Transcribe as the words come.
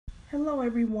Hello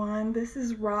everyone, this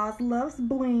is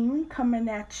Rozlovesbling coming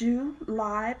at you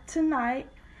live tonight.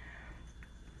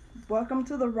 Welcome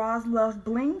to the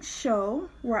Rozlovesbling show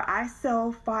where I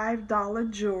sell $5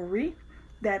 jewelry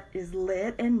that is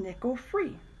lead and nickel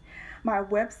free. My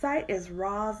website is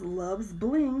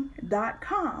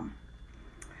rozlovesbling.com.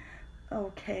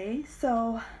 Okay,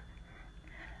 so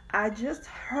I just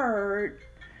heard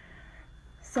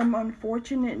some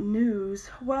unfortunate news.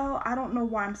 Well, I don't know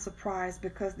why I'm surprised,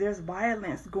 because there's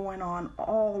violence going on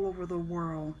all over the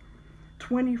world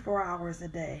 24 hours a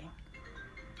day,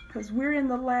 because we're in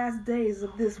the last days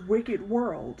of this wicked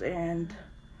world. And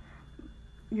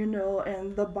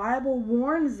and the Bible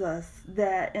warns us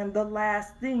that in the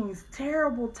last things,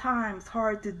 terrible times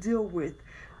hard to deal with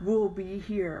will be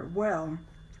here. Well,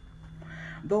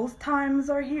 those times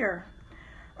are here.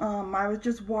 I was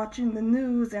just watching the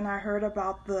news and I heard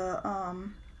about the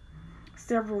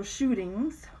several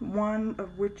shootings, one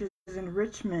of which is in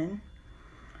Richmond.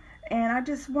 And I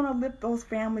just want to lift those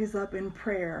families up in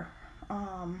prayer.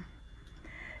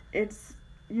 That's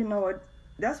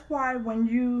why when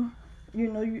you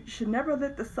should never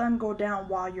let the sun go down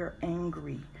while you're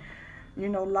angry.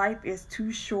 Life is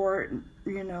too short.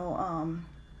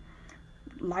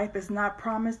 Life is not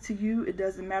promised to you. It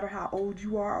doesn't matter how old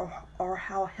you are or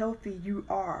how healthy you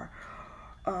are,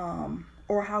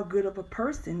 or how good of a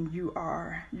person you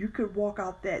are. You could walk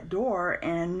out that door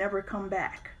and never come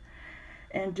back.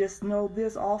 And just know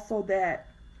this also, that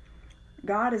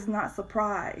God is not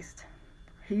surprised.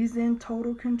 He's in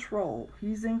total control.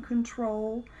 He's in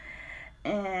control,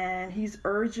 and He's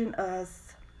urging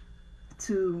us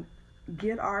to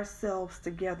get ourselves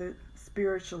together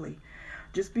spiritually.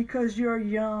 Just because you're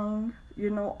young,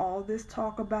 all this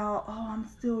talk about, oh, I'm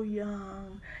still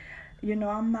young,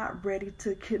 I'm not ready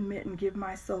to commit and give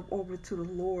myself over to the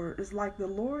Lord. It's like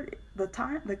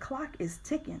the clock is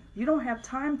ticking. You don't have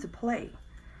time to play.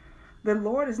 The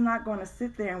Lord is not going to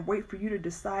sit there and wait for you to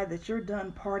decide that you're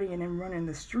done partying and running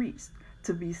the streets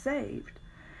to be saved.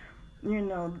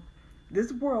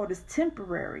 This world is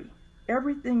temporary.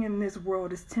 Everything in this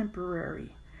world is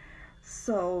temporary.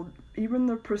 So even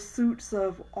the pursuits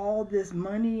of all this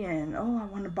money and, oh, I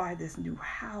want to buy this new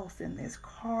house and this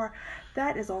car,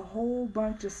 that is a whole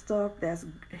bunch of stuff that's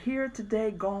here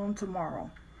today, gone tomorrow.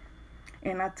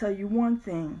 And I tell you one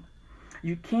thing,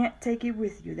 you can't take it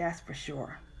with you, that's for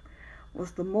sure. What's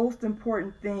the most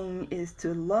important thing is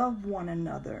to love one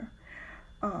another,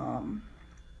 to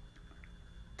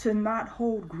not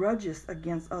hold grudges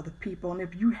against other people. And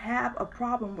if you have a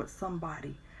problem with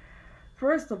somebody,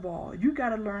 first of all, you got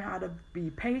to learn how to be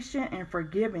patient and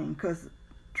forgiving, because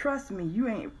trust me,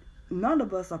 none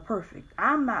of us are perfect.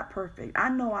 I'm not perfect. I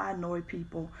know I annoy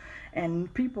people,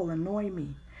 and people annoy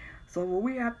me. So what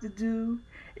we have to do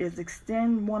is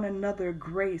extend one another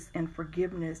grace and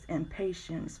forgiveness and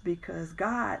patience, because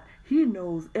God, He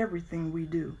knows everything we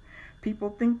do.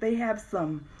 People think they have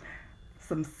some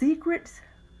secrets.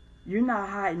 You're not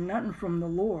hiding nothing from the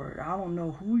Lord. I don't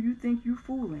know who you think you're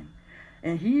fooling.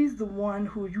 And He's the one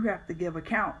who you have to give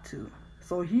account to.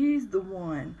 So He's the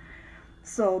one.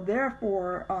 So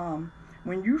therefore,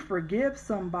 when you forgive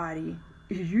somebody,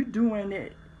 you're doing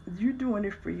it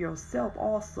for yourself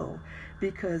also.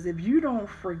 Because if you don't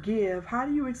forgive, how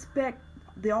do you expect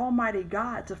the Almighty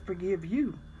God to forgive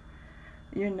you?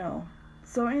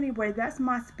 So anyway, that's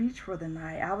my speech for the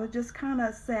night. I was just kind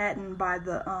of saddened by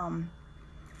the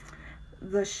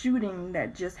shooting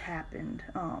that just happened.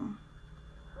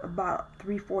 About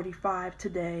 3:45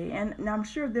 today, and I'm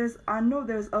sure I know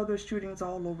there's other shootings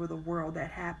all over the world that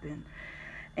happen,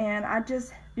 and I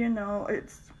just,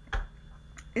 it's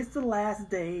the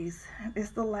last days. It's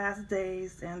the last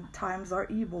days, and times are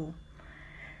evil.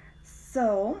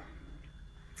 So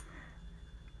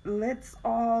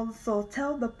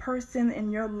tell the person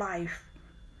in your life,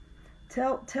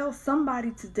 tell somebody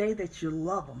today that you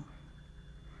love them.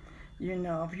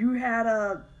 If you had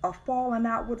a falling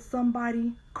out with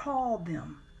somebody, call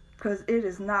them, because it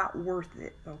is not worth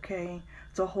it, okay,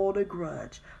 to hold a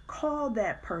grudge. Call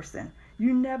that person.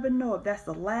 You never know if that's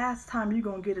the last time you're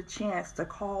going to get a chance to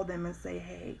call them and say,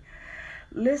 hey,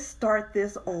 let's start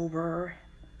this over.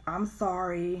 I'm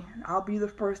sorry. I'll be the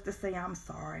first to say I'm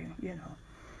sorry.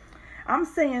 I'm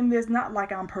saying this not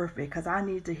like I'm perfect, because I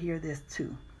need to hear this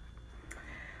too.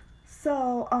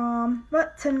 So,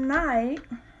 but tonight,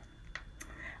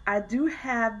 I do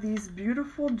have these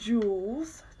beautiful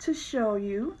jewels to show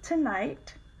you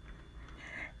tonight,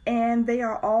 and they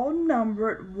are all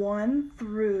numbered 1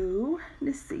 through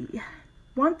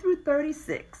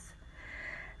 36.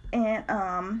 And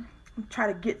try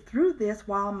to get through this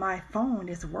while my phone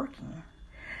is working.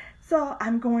 So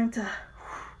I'm going to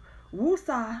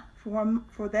woosah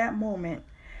for that moment.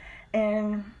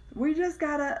 And we just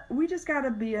gotta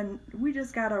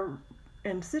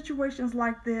in situations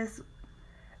like this,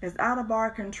 it's out of our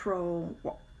control.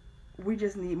 We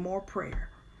just need more prayer.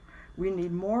 We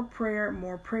need more prayer,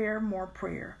 more prayer, more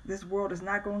prayer. This world is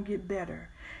not going to get better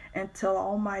until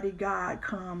Almighty God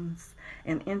comes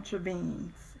and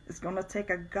intervenes. It's going to take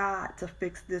a God to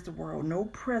fix this world. No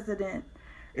president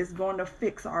is going to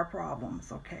fix our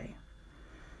problems, okay?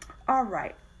 All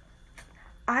right.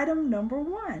 Item number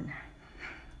 1.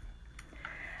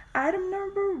 Item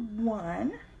number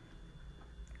 1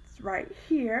 is right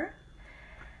here.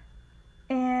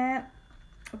 And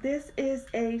this is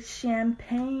a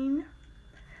champagne.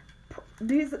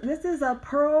 This is a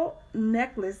pearl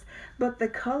necklace, but the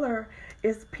color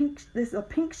is pink. This is a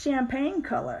pink champagne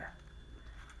color.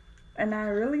 And I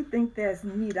really think that's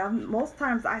neat. Most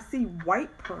times I see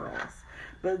white pearls,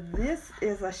 but this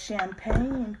is a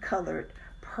champagne colored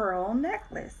pearl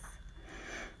necklace.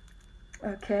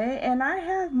 Okay, and I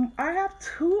have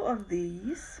 2 of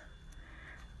these,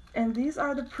 and these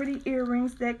are the pretty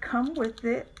earrings that come with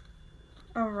it.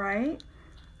 All right,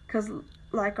 because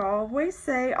like I always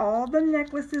say, all the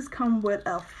necklaces come with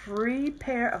a free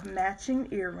pair of matching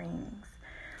earrings.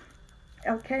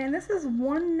 Okay, and this is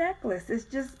one necklace.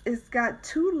 It's got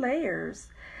 2 layers,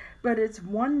 but it's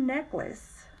one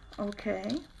necklace.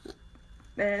 Okay,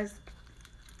 that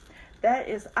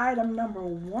is item number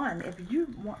 1. If you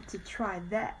want to try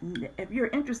that, if you're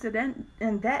interested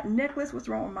in that necklace, what's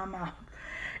wrong with my mouth?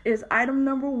 Is item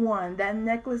number 1. That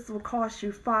necklace will cost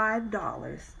you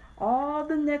 $5. All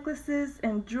the necklaces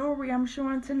and jewelry I'm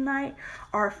showing tonight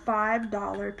are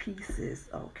 $5 pieces,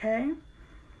 okay?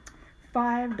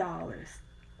 $5.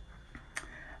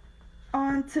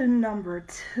 On to number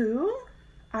 2.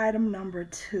 Item number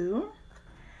 2.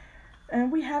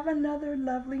 And we have another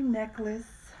lovely necklace.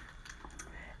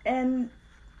 And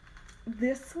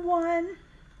this one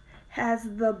has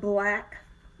the black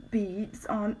beads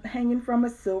on hanging from a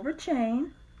silver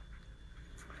chain,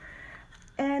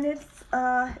 and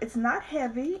it's not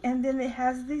heavy. And then it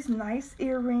has these nice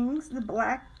earrings, the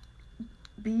black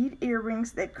bead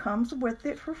earrings that comes with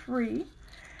it for free,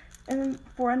 and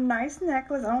for a nice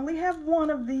necklace. I only have 1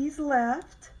 of these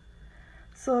left,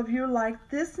 so if you like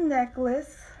this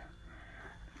necklace,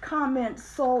 comment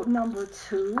sold number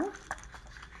 2.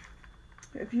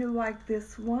 If you like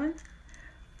this one,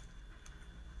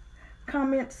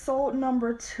 comment sold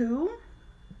number 2,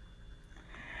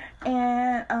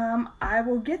 and I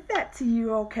will get that to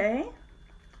you, okay?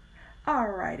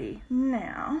 Alrighty,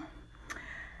 now,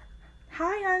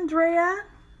 hi Andrea,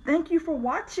 thank you for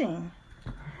watching.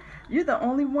 You're the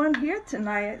only one here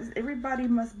tonight. Everybody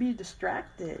must be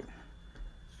distracted.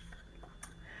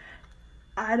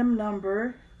 Item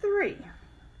number 3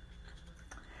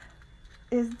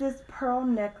 is this pearl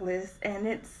necklace, and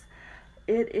it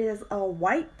is a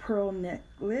white pearl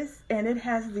necklace, and it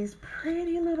has these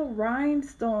pretty little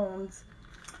rhinestones.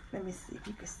 Let me see if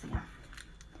you can see them.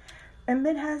 And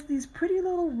it has these pretty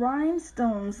little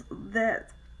rhinestones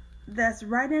that's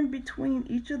right in between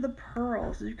each of the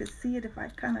pearls. You can see it if I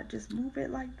kind of just move it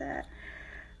like that.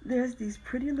 There's these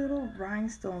pretty little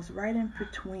rhinestones right in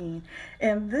between,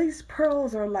 and these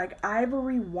pearls are like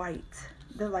ivory white.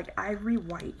 They're like ivory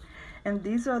white. And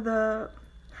these are the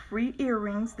free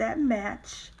earrings that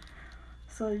match.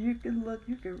 So you can look,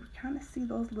 you can kind of see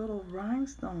those little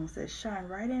rhinestones that shine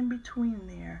right in between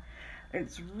there.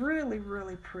 It's really,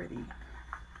 really pretty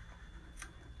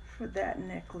for that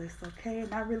necklace, okay?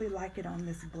 And I really like it on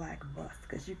this black bust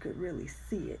because you could really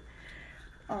see it.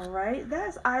 All right,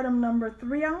 that's item number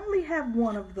 3. I only have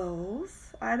 1 of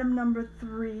those. Item number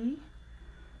 3.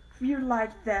 If you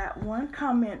like that one,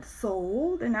 comment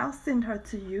sold, and I'll send her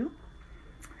to you.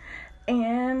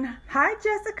 And hi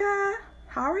Jessica,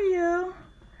 how are you?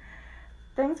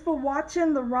 Thanks for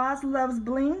watching the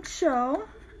Rozlovesbling show.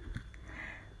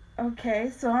 Okay,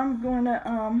 so I'm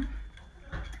gonna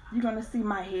you're gonna see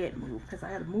my head move because I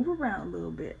had to move around a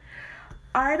little bit.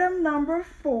 Item number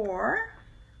 4.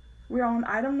 We're on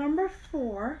item number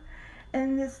 4,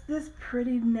 and it's this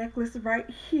pretty necklace right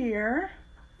here.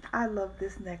 I love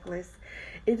this necklace.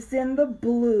 It's in the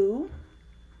blue.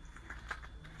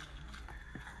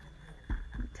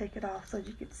 Take it off so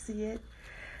you can see it.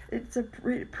 It's a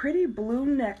pretty blue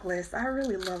necklace. I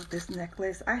really love this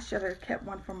necklace. I should have kept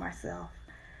one for myself.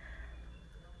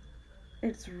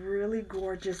 It's really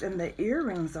gorgeous, and the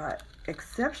earrings are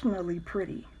exceptionally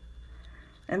pretty.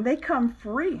 And they come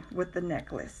free with the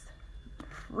necklace.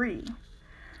 Free.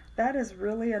 That is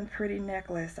really a pretty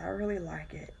necklace. I really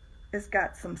like it. It's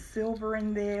got some silver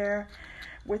in there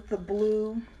with the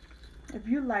blue. if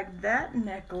you like that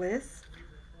necklace,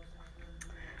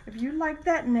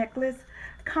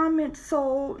 comment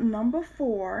sold number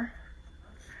 4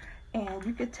 and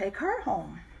you could take her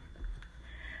home.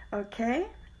 Okay,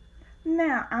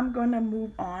 now I'm going to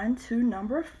move on to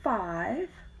number 5.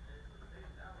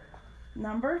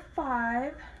 Number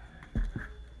 5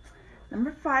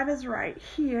 is right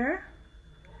here,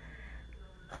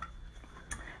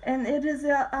 and it is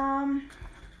a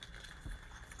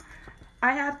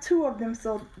I have 2 of them,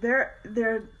 so they're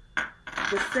the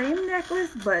same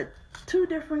necklace but 2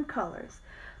 different colors.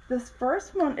 This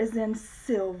first one is in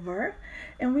silver,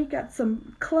 and we got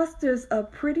some clusters of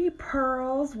pretty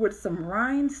pearls with some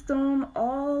rhinestone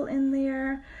all in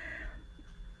there.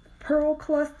 Pearl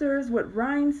clusters with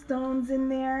rhinestones in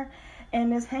there,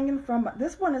 and it's hanging from,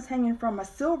 this one is hanging from a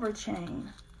silver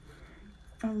chain.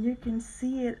 And you can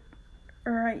see it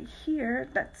right here.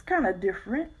 That's kind of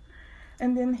different.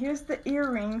 And then here's the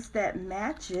earrings that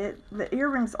match it. The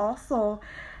earrings also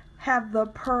have the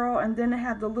pearl, and then they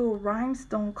have the little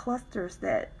rhinestone clusters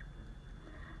that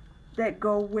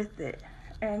go with it.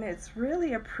 And it's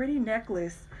really a pretty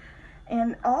necklace.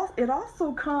 And it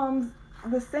also comes,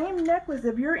 the same necklace,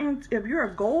 if you're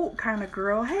a gold kind of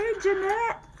girl. Hey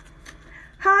Jeanette.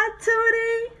 Hi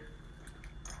Tootie.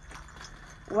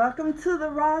 Welcome to the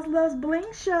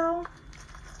Rozlovesbling show.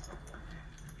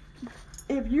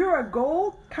 If you're a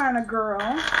gold kind of girl,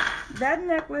 that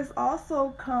necklace also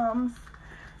comes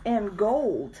in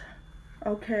gold,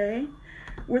 okay,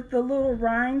 with the little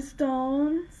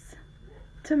rhinestones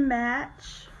to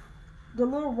match. The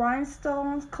little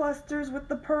rhinestones clusters with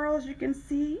the pearls, you can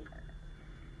see.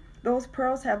 Those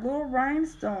pearls have little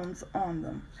rhinestones on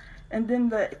them. And then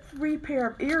the 3 pair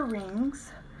of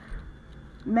earrings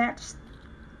match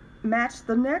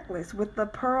the necklace with the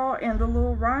pearl and the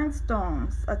little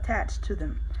rhinestones attached to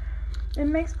them. It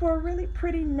makes for a really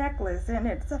pretty necklace, and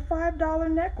it's a $5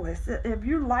 necklace. If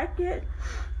you like it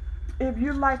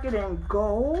in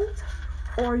gold,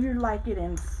 or you like it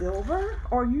in silver,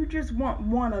 or you just want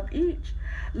one of each,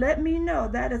 let me know.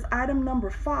 That is item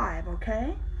number 5,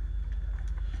 okay?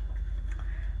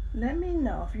 Let me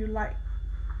know if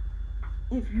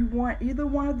you want either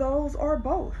one of those or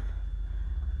both.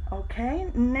 Okay,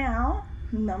 now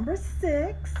number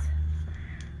 6.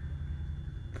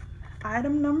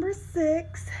 Item number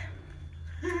 6.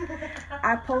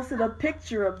 I posted a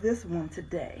picture of this one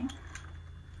today.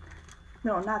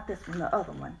 No, not this one, the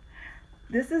other one.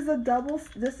 This is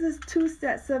 2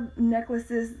 sets of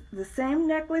necklaces, the same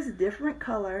necklace, different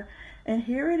color. And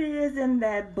here it is in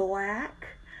that black.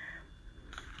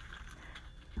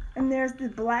 And there's the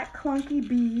black clunky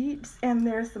beads, and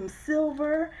there's some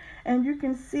silver, and you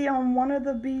can see on one of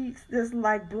the beads there's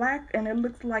like black, and it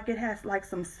looks like it has like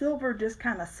some silver just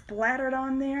kind of splattered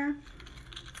on there.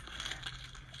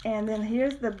 And then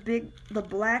here's the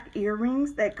black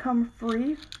earrings that come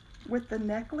free with the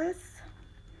necklace,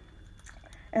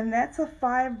 and that's a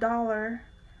 $5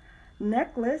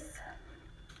 necklace.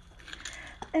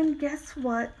 And guess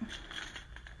what?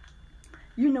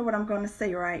 You know what I'm going to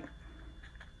say, right?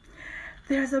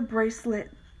 There's a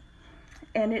bracelet,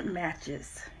 and it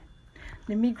matches.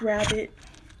 Let me grab it.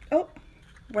 Oh,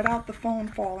 without the phone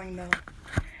falling though.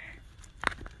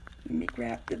 Let me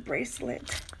grab the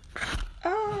bracelet.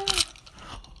 Oh.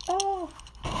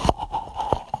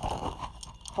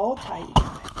 Hold tight, you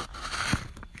guys.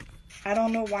 I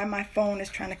don't know why my phone is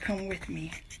trying to come with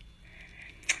me.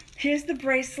 Here's the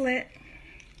bracelet.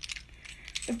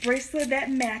 The bracelet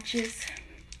that matches.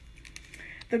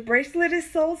 The bracelet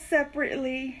is sold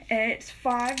separately, and it's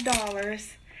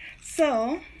 $5.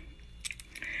 So,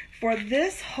 for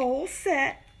this whole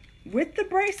set with the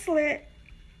bracelet,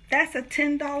 that's a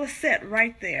 $10 set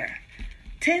right there.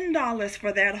 $10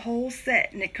 for that whole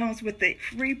set, and it comes with the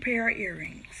 3 pair of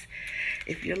earrings.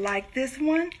 If you like this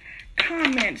one,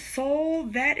 comment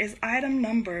sold. That is item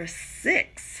number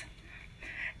 6.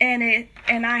 And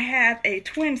I have a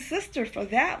twin sister for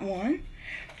that one,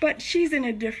 but she's in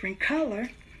a different color.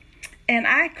 And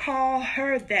I call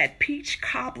her that peach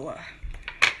cobbler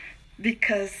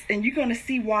because, and you're going to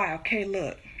see why, okay,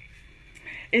 look.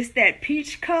 It's that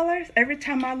peach color. Every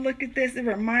time I look at this, it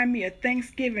reminds me of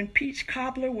Thanksgiving peach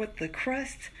cobbler with the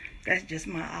crust. That's just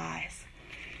my eyes.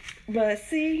 But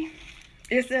see,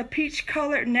 it's a peach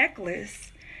colored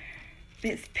necklace.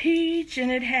 It's peach,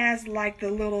 and it has like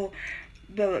the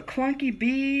clunky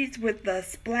beads with the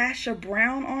splash of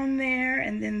brown on there.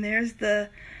 And then there's the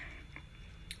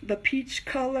peach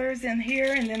colors in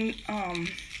here, and then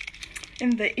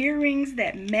and the earrings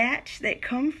that match, that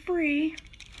come free.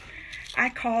 I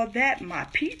call that my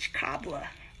peach cobbler.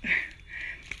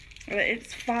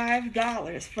 It's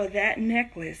 $5 for that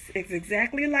necklace. It's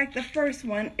exactly like the first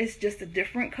one. It's just a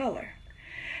different color.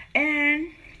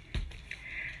 And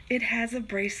it has a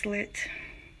bracelet.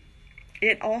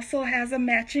 It also has a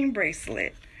matching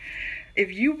bracelet.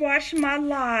 If you watched my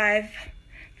live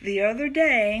the other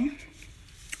day,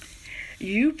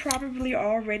 you probably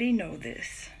already know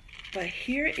this. But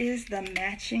here is the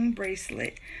matching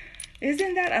bracelet.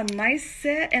 Isn't that a nice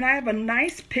set? And I have a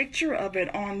nice picture of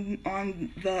it on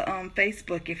the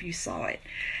Facebook if you saw it.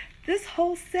 This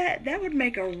whole set, that would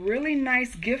make a really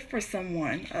nice gift for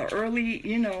someone. Early,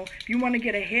 you know, if you want to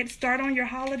get a head start on your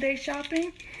holiday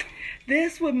shopping,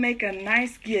 this would make a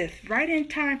nice gift right in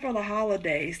time for the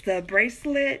holidays. The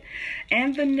bracelet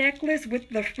and the necklace with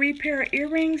the free pair of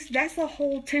earrings, that's a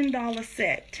whole $10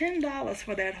 set. $10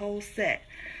 for that whole set.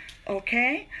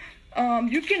 Okay?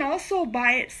 You can also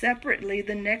buy it separately,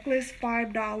 the necklace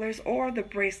 $5 or the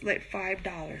bracelet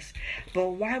 $5. But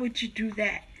why would you do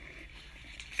that?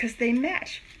 Because they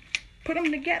match. Put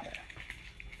them together.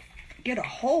 Get a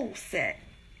whole set.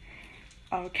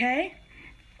 Okay?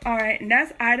 Alright, and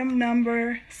that's item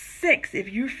number 6 if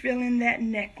you're feeling that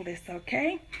necklace,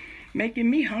 okay? Making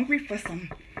me hungry for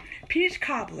some peach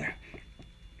cobbler.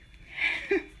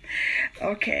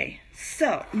 Okay,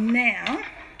 so now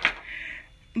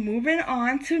moving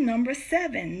on to number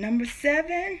 7. Number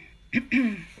 7,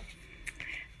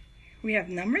 we have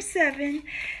number 7,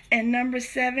 and number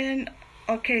 7,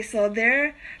 okay, so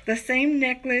they're the same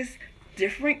necklace,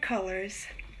 different colors.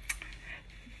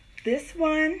 This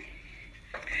one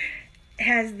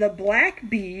has the black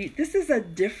bead. This is a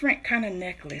different kind of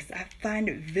necklace. I find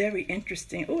it very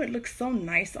interesting. Oh, it looks so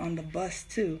nice on the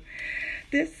bust too.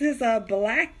 This is a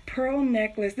black pearl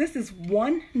necklace. This is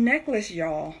one necklace,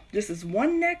 y'all. This is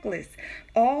one necklace.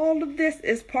 All of this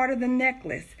is part of the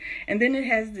necklace. And then it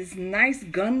has this nice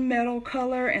gunmetal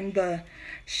color, and the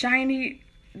shiny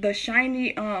is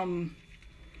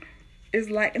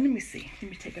like, let me see.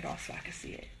 Let me take it off so I can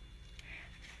see it.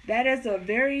 That's a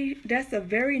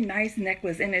very nice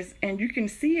necklace, and you can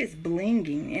see it's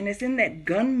blinging, and it's in that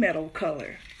gunmetal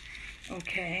color.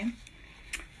 Okay.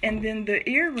 And then the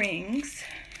earrings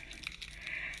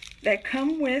that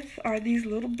come with are these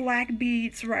little black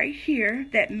beads right here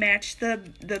that match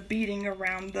the beading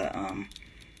around the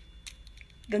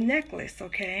necklace,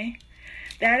 okay?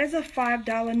 That is a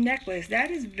 $5 necklace.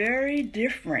 That is very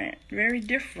different,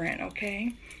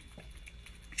 okay?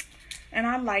 And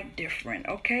I like different,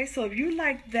 okay? So if you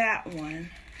like that one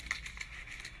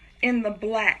in the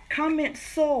black, comment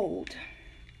sold.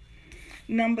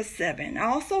 Number 7. I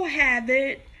also have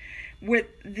it with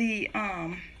the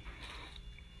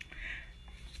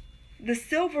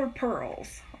silver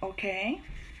pearls, okay,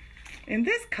 in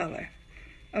this color.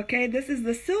 Okay, this is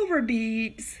the silver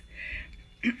beads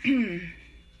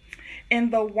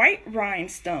and the white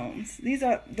rhinestones.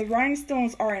 The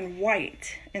rhinestones are in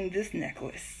white in this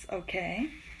necklace, okay?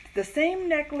 The same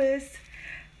necklace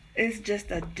is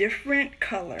just a different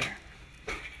color.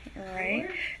 All right,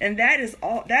 and that is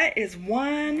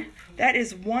one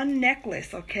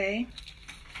necklace, okay?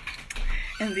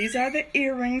 And these are the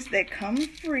earrings that come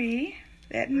free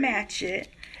that match it.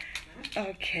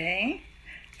 Okay,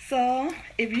 so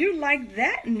if you like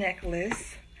that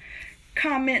necklace,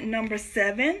 comment number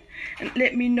 7 and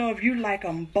let me know if you like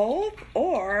them both,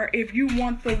 or if you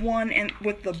want the one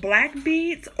with the black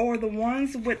beads or the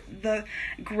ones with the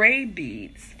gray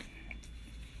beads.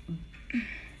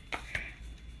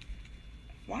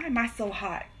 Why am I so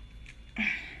hot?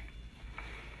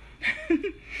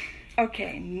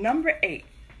 Okay, number 8.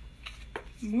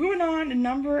 Moving on to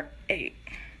number 8.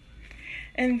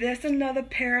 And there's another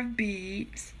pair of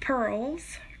beads,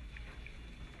 pearls.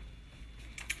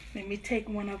 Let me take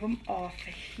one of them off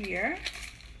here.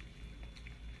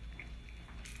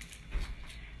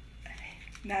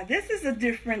 Now this is a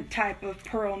different type of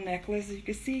pearl necklace. You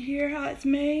can see here how it's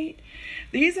made.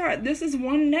 This is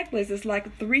one necklace. It's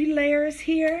like 3 layers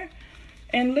here.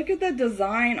 And look at the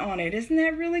design on it. Isn't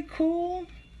that really cool?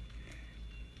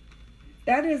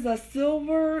 That is a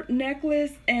silver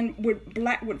necklace and with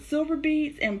silver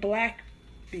beads and black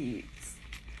beads.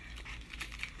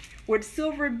 With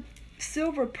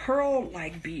silver pearl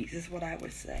like beads is what I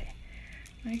would say.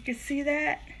 You can see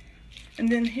that. And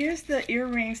then here's the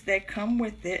earrings that come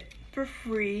with it for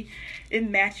free. It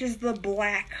matches the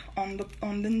black on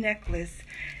the necklace,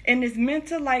 and it's meant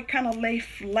to like kind of lay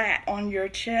flat on your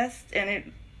chest,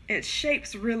 and it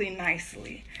shapes really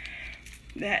nicely.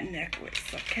 That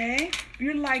necklace, okay? If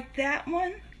you like that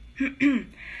one,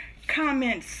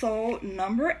 comment sold,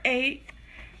 number 8.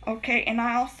 Okay, and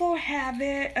I also have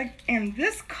it in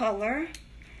this color.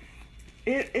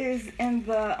 It is in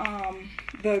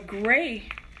the gray.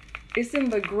 It's in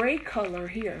the gray color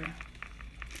here.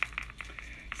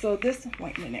 So this,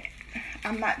 wait a minute.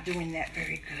 I'm not doing that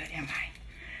very good, am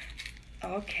I?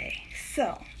 Okay,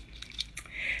 so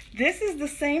this is the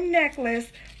same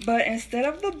necklace, but instead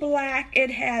of the black,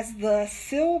 it has the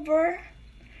silver.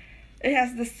 It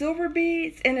has the silver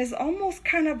beads, and it's almost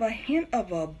kind of a hint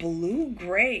of a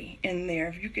blue-gray in there,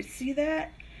 if you could see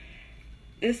that.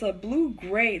 It's a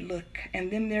blue-gray look,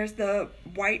 and then there's the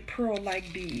white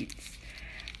pearl-like beads.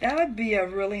 That would be a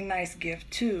really nice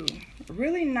gift, too. A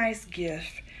really nice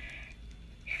gift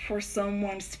for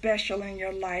someone special in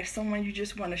your life, someone you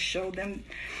just want to show them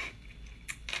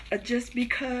just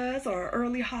because, or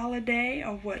early holiday,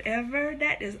 or whatever.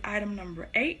 That is item number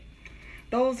 8.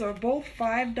 Those are both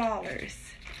 $5.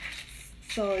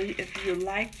 So if you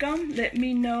like them, let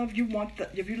me know if you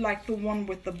like the one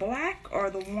with the black or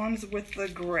the ones with the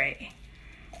gray.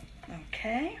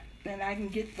 Okay, then I can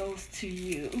get those to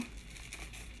you.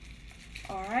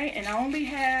 All right, and I only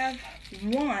have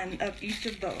one of each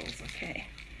of those. Okay.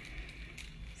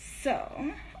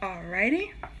 So,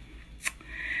 alrighty.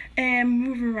 And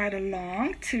moving right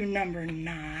along to number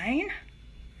 9.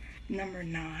 Number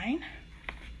 9.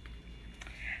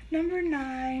 Number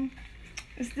 9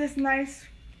 is this nice,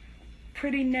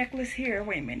 pretty necklace here.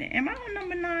 Wait a minute. Am I on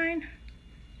number 9?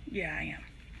 Yeah, I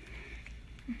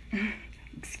am.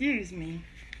 Excuse me.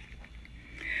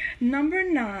 Number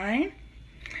 9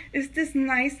 is this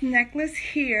nice necklace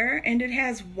here, and it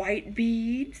has white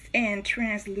beads and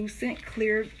translucent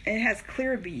clear. It has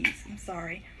clear beads. I'm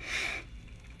sorry.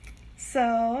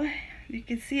 So you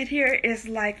can see it here. It's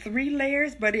like 3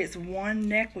 layers, but it's one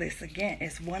necklace. Again,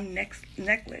 it's one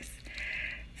necklace.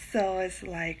 So it's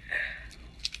like,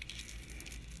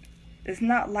 it's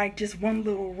not like just one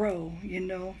little row, you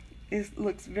know. It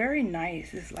looks very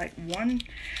nice. It's like one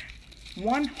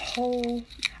whole,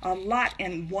 a lot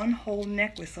in one whole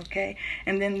necklace, okay?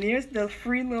 And then there's the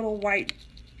free little white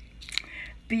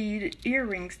bead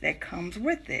earrings that comes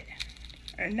with it.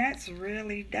 And that's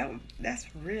really,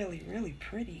 that's really, really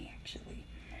pretty, actually.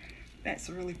 That's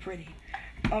really pretty.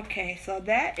 Okay, so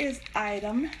that is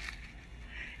item,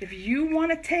 if you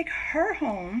want to take her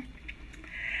home,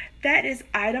 that is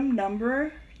item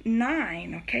number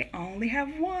 9, okay? I only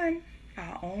have one.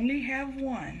 I only have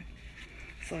one.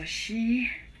 So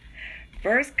she,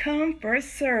 first come,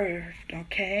 first served,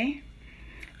 okay?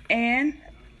 And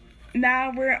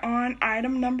now we're on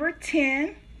item number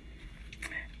 10.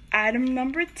 Item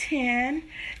number 10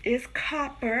 is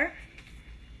copper.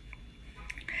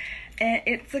 And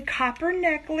it's a copper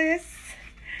necklace.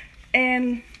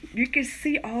 And you can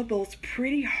see all those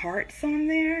pretty hearts on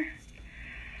there.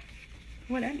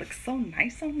 Well, that looks so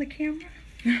nice on the camera.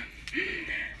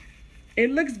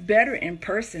 It looks better in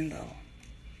person, though.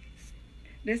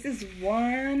 This is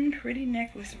one pretty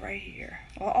necklace right here.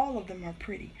 Well, all of them are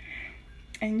pretty.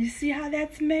 And you see how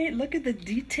that's made? Look at the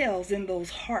details in those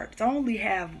hearts. I only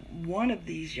have one of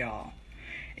these, y'all.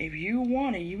 If you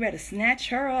want it, you better snatch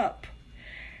her up.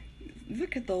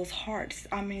 Look at those hearts.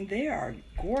 I mean, they are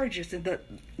gorgeous. And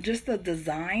just the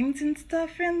designs and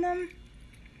stuff in them.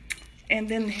 And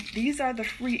then these are the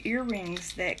free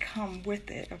earrings that come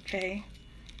with it, okay?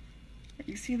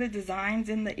 You see the designs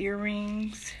in the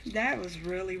earrings? That was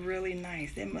really, really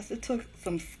nice. It must have took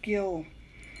some skill.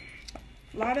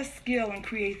 A lot of skill and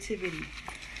creativity.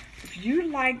 If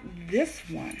you like this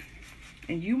one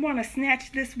and you want to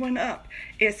snatch this one up,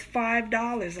 it's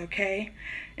 $5, okay?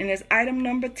 And it's item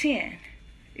number 10.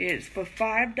 It's for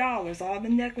 $5. All the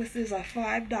necklaces are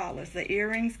 $5. The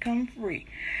earrings come free.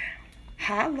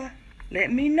 Holla. Let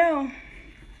me know.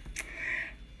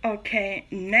 Okay,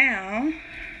 now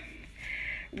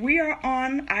we are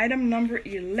on item number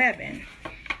 11.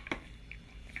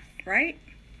 Right?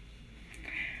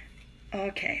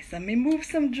 Okay, so let me move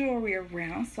some jewelry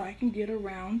around so I can get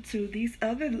around to these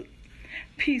other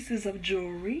pieces of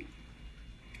jewelry.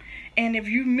 And if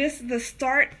you missed the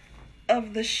start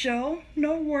of the show,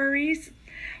 no worries.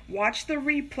 Watch the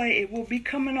replay. It will be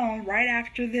coming on right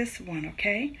after this one,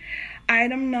 okay?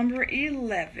 Item number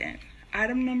 11.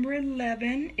 Item number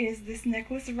 11 is this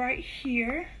necklace right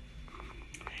here.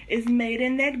 It's made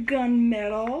in that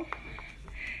gunmetal.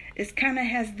 It kind of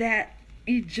has that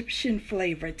Egyptian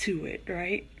flavor to it,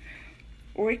 right?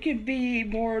 Or it could be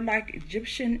more like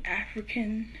Egyptian,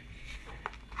 African.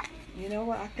 You know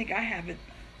what? I think I have it.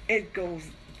 It goes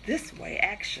this way,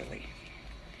 actually.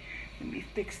 Let me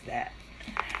fix that.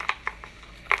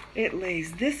 It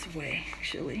lays this way,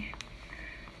 actually.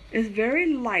 It's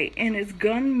very light and it's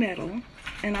gunmetal.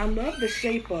 And I love the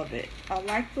shape of it. I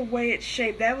like the way it's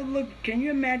shaped. That would look, can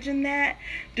you imagine that?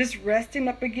 Just resting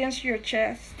up against your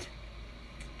chest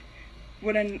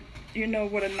with a,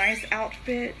 with a nice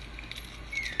outfit.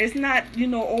 It's not,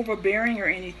 overbearing or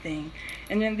anything.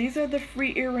 And then these are the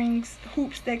free earrings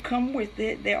hoops that come with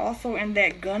it. They're also in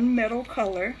that gunmetal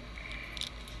color,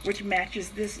 which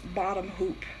matches this bottom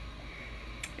hoop.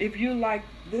 If you like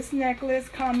this necklace,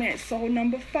 comment sold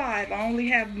number 5. I only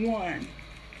have one.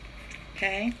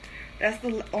 Okay, that's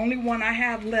the only one I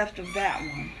have left of that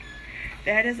one.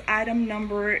 That is item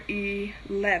number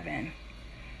 11.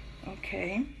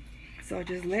 Okay, so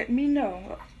just let me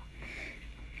know.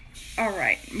 All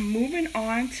right, moving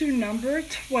on to number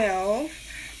 12.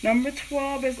 Number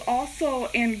 12 is also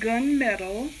in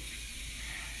gunmetal,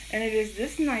 and it is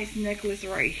this nice necklace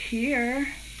right here.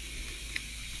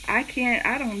 I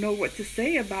don't know what to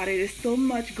say about it. There's so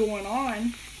much going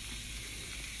on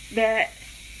that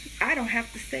I don't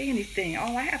have to say anything.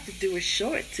 All I have to do is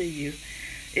show it to you.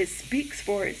 It speaks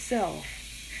for itself.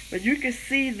 But you can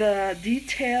see the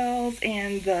details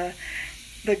and the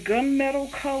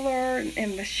gunmetal color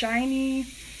and the shiny,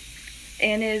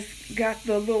 and it's got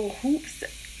the little hoops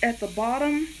at the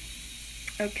bottom.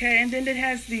 Okay, and then it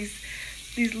has these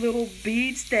little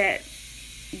beads that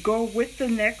go with the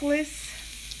necklace,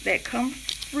 that come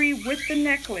free with the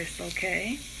necklace.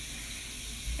 Okay,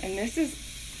 and this is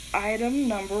item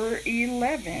number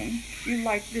 11. If you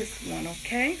like this one.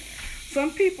 Okay,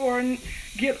 some people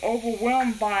get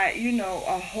overwhelmed by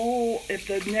if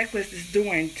the necklace is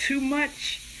doing too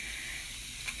much.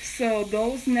 So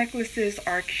those necklaces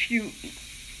are cute.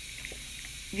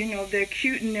 They're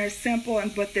cute and they're simple,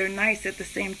 but they're nice at the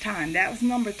same time. That was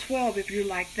number 12 if you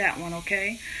like that one.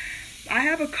 Okay, I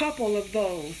have a couple of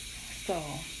those, so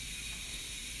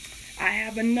I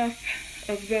have enough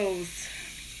of those.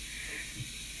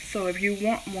 So if you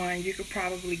want one, you could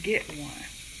probably get one.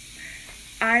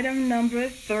 Item number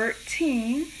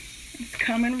 13 is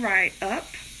coming right up,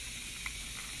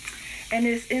 and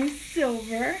it's in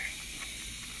silver.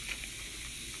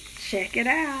 Check it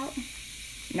out.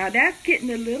 Now that's getting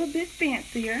a little bit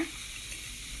fancier,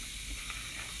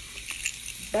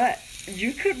 but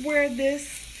you could wear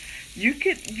this. You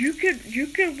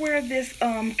could wear this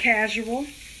casual.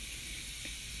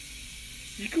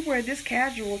 You could wear this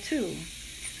casual too.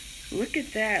 Look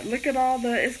at that. Look at all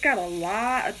it's got a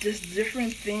lot of just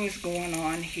different things going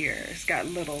on here. It's got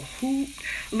little hoop,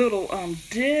 little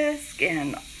disc,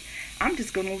 and I'm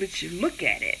just going to let you look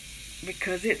at it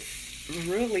because it's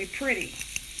really pretty.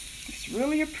 It's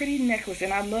really a pretty necklace,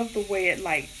 and I love the way it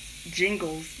like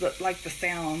jingles, like the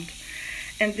sound.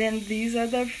 And then these are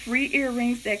the free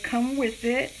earrings that come with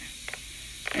it.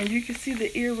 And you can see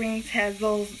the earrings have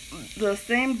the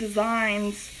same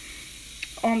designs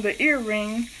on the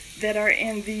earring that are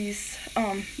in these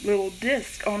little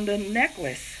discs on the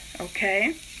necklace. Okay,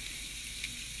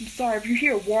 I'm sorry if you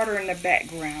hear water in the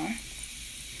background.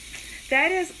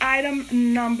 That is item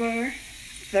number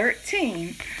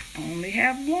 13. I only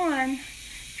have one.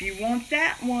 If you want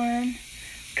that one,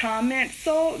 comment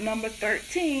sold number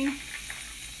 13.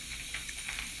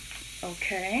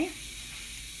 Okay,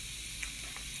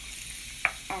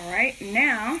 all right,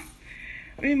 now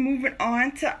we're moving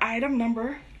on to item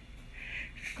number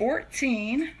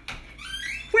 14,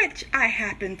 which I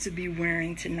happen to be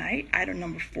wearing tonight. Item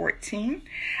number 14.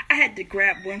 I had to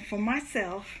grab one for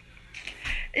myself.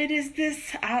 It is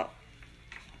this. I'll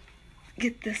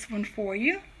get this one for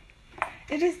you.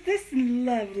 It is this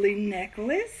lovely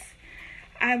necklace.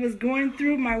 I was going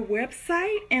through my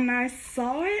website and I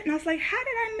saw it and I was like, how did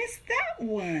I miss that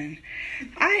one?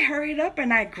 I hurried up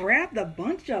and I grabbed a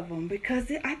bunch of them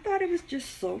because I thought it was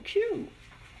just so cute.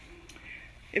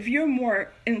 If you're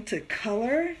more into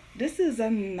color, this is a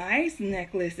nice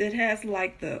necklace. It has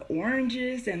like the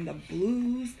oranges and the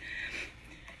blues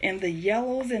and the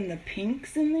yellows and the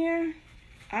pinks in there.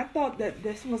 I thought that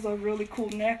this was a really cool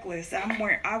necklace.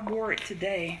 I wore it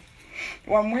today.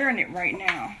 Well, I'm wearing it right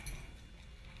now.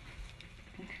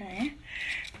 Okay.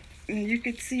 And you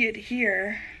could see it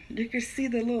here. You can see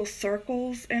the little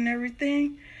circles and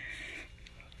everything.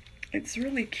 It's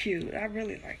really cute. I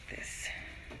really like this.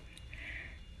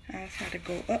 I just had to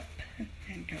go up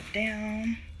and go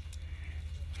down.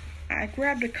 I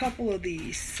grabbed a couple of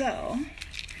these.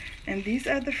 And these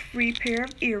are the free pair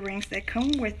of earrings that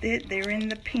come with it. They're in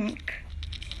the pink.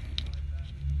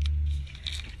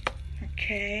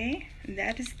 Okay,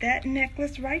 that is that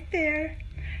necklace right there.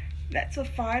 That's a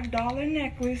 $5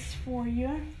 necklace for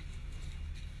you.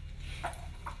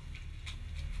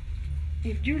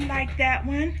 If you like that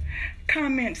one,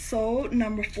 comment sold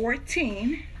number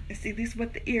 14. And see, this is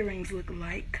what the earrings look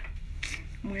like.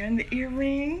 I'm wearing the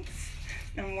earrings.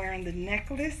 I'm wearing the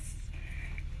necklace.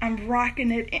 I'm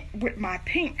rocking it with my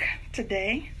pink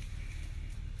today.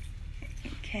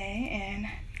 Okay, and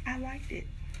I liked it.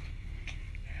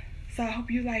 So I hope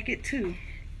you like it too.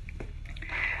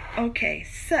 Okay,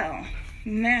 so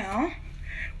now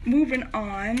moving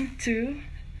on to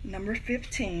number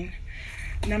 15.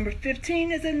 Number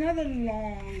 15 is another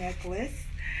long necklace,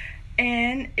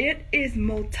 and it is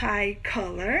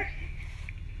multicolor.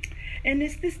 And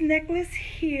it's this necklace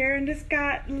here, and it's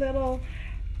got little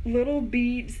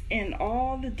beads in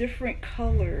all the different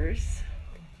colors.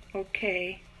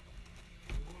 Okay,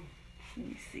 let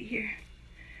me see here.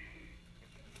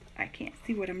 I can't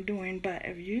see what I'm doing, but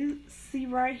if you see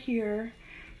right here,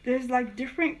 there's like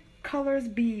different colors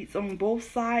beads on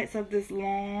both sides of this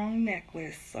long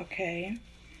necklace. Okay,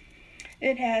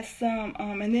 it has some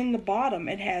and then the bottom,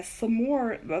 it has some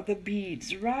more of the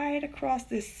beads right across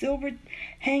this silver,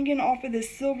 hanging off of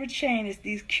this silver chain. It's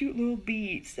these cute little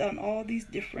beads on all these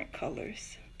different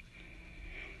colors.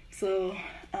 So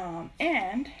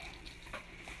and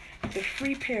the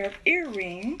free pair of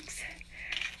earrings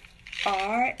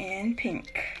are in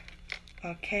pink.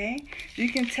 Okay, you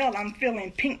can tell I'm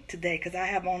feeling pink today because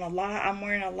I'm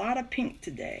wearing a lot of pink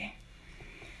today.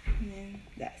 And then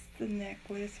that's the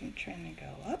necklace. I'm trying to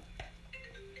go up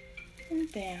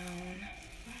and down.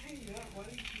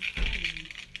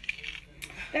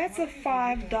 That's a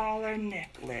 $5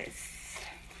 necklace.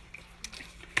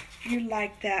 If you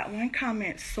like that one,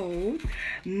 comment sold.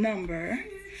 Number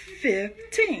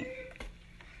 15.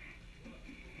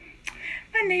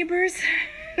 My neighbors.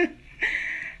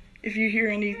 If you hear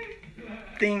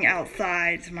anything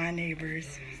outside, it's my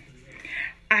neighbors.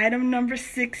 Item number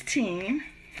 16.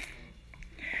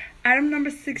 Item number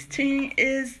 16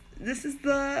 is this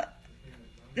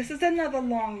is another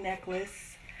long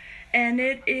necklace, and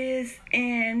it is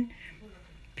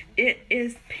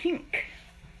pink.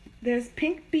 There's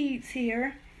pink beads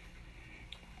here.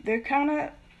 They're kind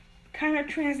of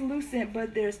translucent,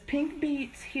 but there's pink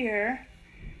beads here.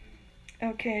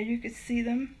 Okay, you can see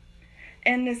them.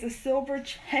 And there's a silver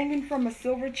hanging from a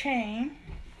silver chain.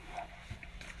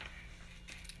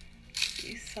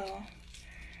 See, so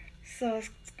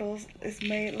it's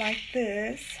made like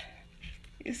this.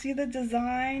 You see the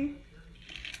design?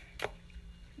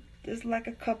 There's like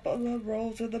a couple of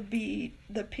rows of the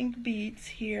pink beads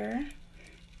here.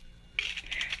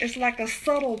 It's like a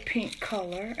subtle pink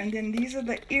color, and then these are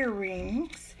the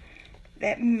earrings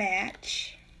that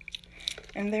match,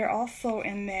 and they're also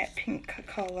in that pink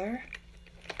color.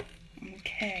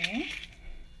 Okay,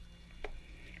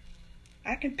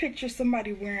 I can picture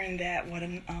somebody wearing that with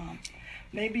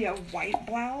maybe a white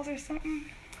blouse or something.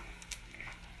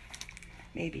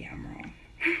 Maybe I'm wrong.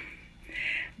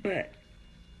 But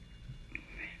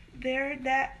there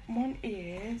that one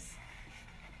is.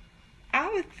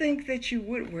 I would think that you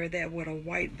would wear that with a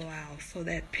white blouse, so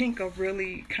that pink will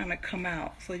really kind of come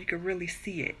out, so you can really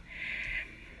see it.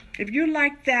 If you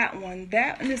like that one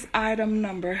is item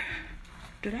number.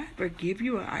 Did I ever give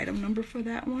you an item number for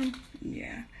that one?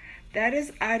 Yeah. That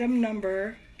is item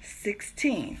number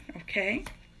 16, okay?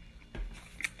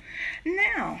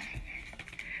 Now,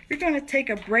 we're going to take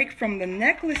a break from the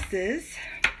necklaces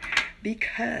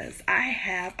because I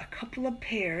have a couple of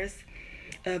pairs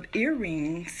of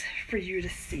earrings for you to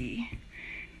see.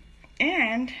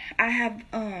 And I have,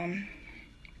 I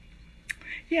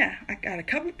got a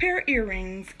couple of pair of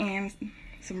earrings and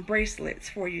some bracelets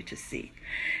for you to see.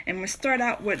 And we'll start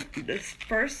out with this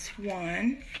first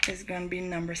one is going to be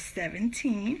number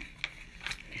 17.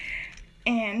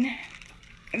 And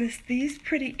it's these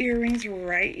pretty earrings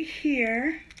right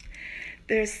here.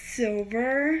 They're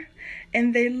silver,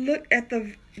 and they look at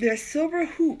they're silver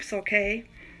hoops, okay?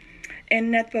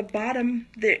 And at the bottom,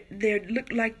 they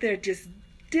look like they're just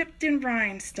dipped in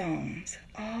rhinestones.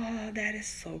 Oh, that is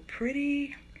so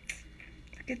pretty.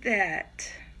 Look at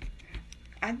that.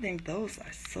 I think those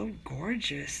are so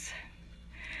gorgeous.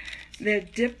 They're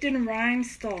dipped in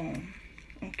rhinestone,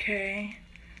 okay?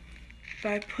 If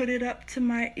I put it up to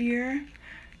my ear,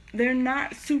 they're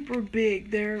not super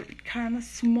big. They're kind of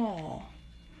small.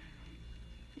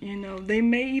 You know, they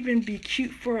may even be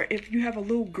cute for if you have a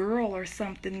little girl or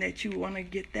something that you want to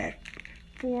get that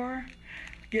for.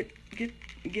 Get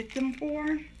them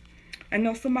for. I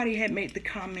know somebody had made the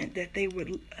comment that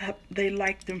they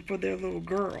liked them for their little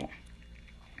girl.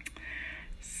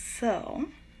 So,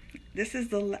 this is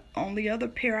the only other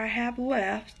pair I have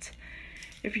left.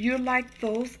 If you like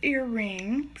those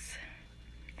earrings,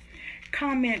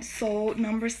 comment sold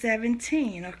number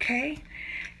 17, okay?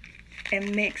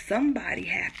 And make somebody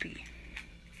happy,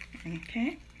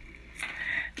 okay?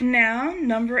 Now,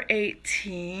 number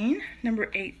 18.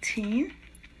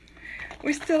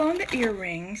 We're still on the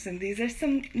earrings, and these are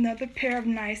another pair of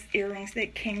nice earrings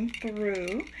that came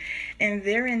through, and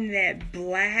they're in that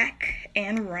black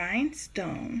and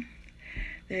rhinestone.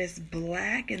 There's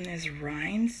black and there's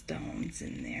rhinestones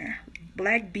in there.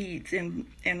 Black beads and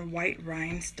white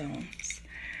rhinestones.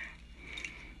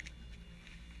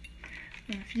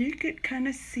 If you could kind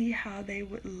of see how they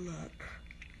would look.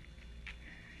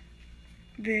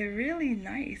 They're really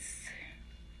nice.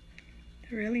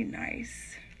 Really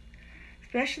nice.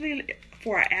 Especially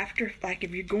for after, like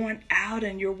if you're going out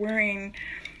and you're wearing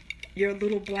your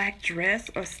little black dress,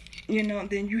 or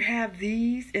then you have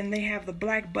these, and they have the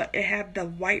black, but it have the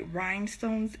white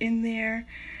rhinestones in there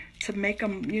to make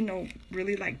them,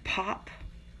 really like pop.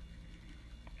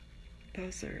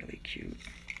 Those are really cute.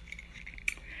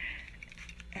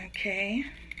 Okay.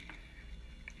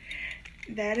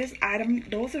 That is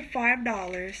those are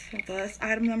 $5. So that's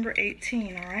item number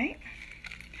 18, all right?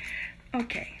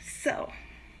 Okay, so.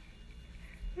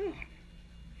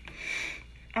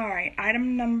 All right,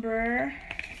 item number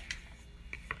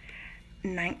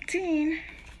 19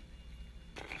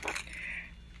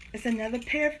 is another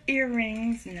pair of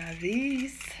earrings. Now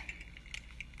these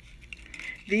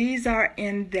are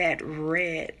in that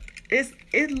red.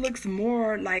 It looks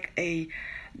more like a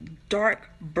dark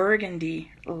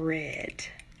burgundy red.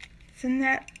 Isn't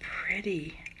that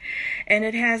pretty? And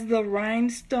it has the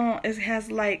rhinestone. It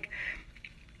has like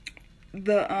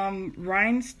the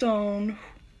rhinestone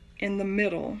in the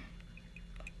middle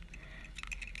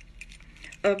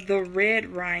of the red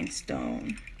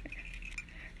rhinestone.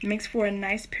 Makes for a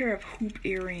nice pair of hoop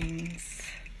earrings.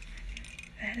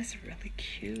 That is really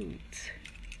cute.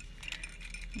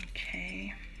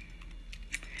 Okay.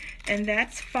 And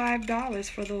that's $5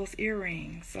 for those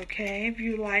earrings. Okay, if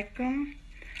you like them,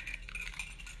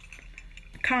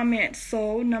 comment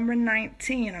sold, number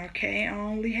 19. Okay, I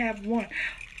only have one.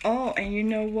 Oh, and you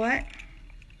know what?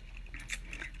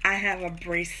 I have a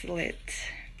bracelet.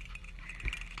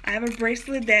 I have a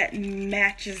bracelet that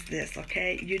matches this,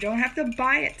 okay? You don't have to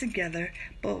buy it together,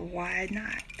 but why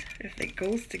not? If it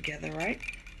goes together, right?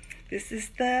 This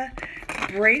is the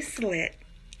bracelet,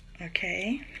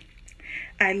 okay?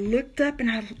 I looked up,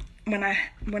 and when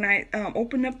I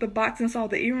opened up the box and saw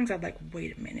the earrings, I was like,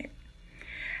 wait a minute.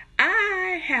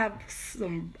 I have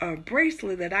a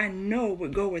bracelet that I know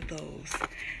would go with those.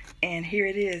 And here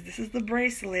it is. This is the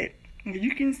bracelet.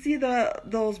 You can see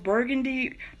those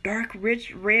burgundy, dark,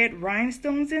 rich red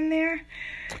rhinestones in there.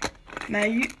 Now,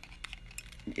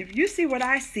 if you see what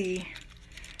I see,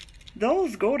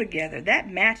 those go together. That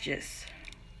matches.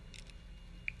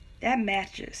 That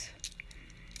matches.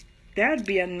 That would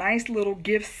be a nice little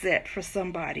gift set for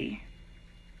somebody.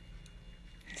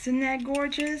 Isn't that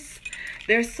gorgeous?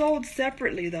 They're sold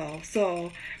separately though.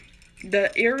 So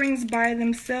the earrings by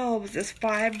themselves is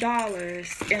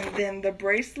 $5, and then the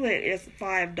bracelet is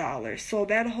 $5. So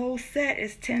that whole set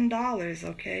is $10,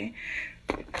 okay?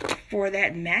 For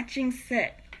that matching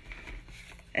set.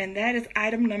 And that is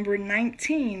item number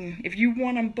 19. If you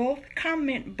want them both,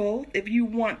 comment both. If you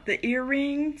want the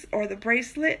earrings or the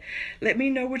bracelet, let me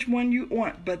know which one you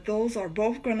want. But those are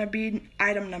both going to be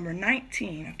item number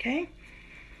 19, okay?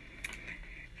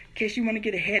 In case you want to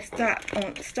get a head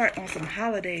start on some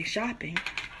holiday shopping.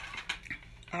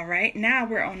 All right, now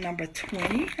we're on number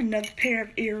 20. Another pair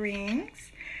of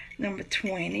earrings. Number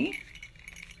 20.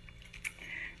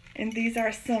 And these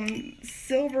are some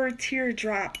silver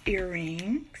teardrop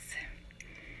earrings.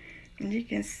 And you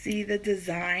can see the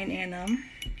design in them.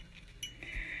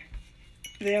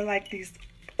 They're like these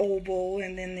oval,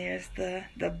 and then there's the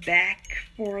back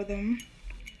for them.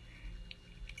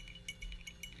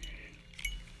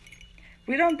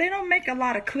 They don't make a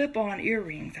lot of clip-on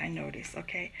earrings, I noticed,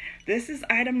 okay? This is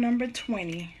item number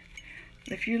 20.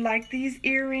 If you like these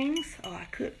earrings, oh, I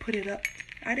could put it up.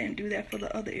 I didn't do that for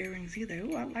the other earrings either.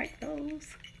 Ooh, I like those.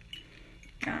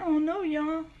 I don't know,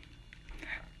 y'all.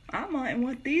 I might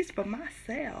want these for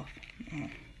myself.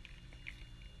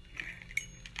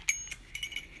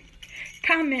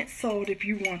 Comment sold if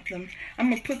you want them. I'm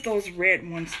going to put those red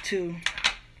ones too.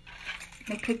 I'm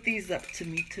going to put these up to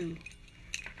me too,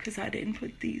 because I didn't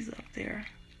put these up there.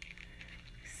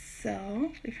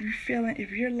 So, if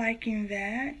you're liking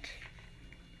that,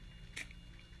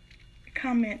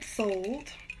 comment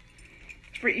sold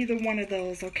for either one of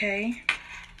those, okay?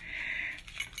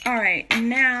 All right,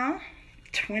 now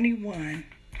 21.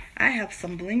 I have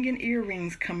some blinging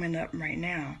earrings coming up right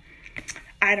now.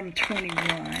 Item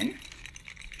 21.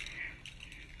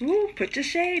 Ooh, put your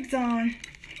shades on.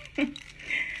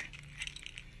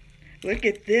 Look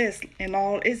at this in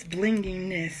all its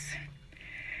blinginess.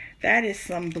 That is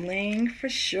some bling for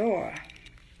sure.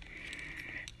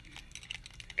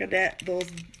 Look at that,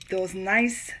 those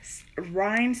nice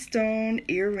rhinestone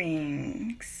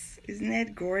earrings. Isn't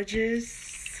that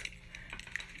gorgeous?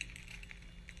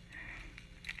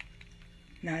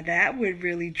 Now that would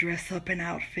really dress up an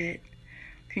outfit.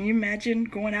 Can you imagine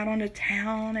going out on the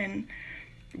town and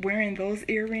wearing those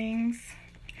earrings?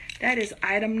 That is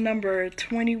item number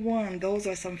 21. Those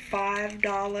are some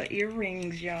 $5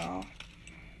 earrings, y'all.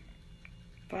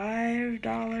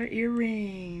 $5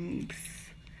 earrings.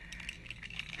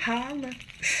 Holla.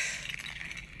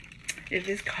 If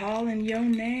it's calling your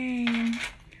name,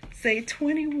 say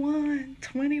 21,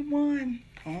 21.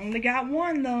 Only got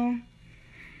one though.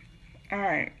 All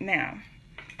right, now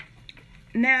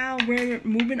we're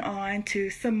moving on to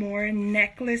some more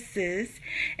necklaces,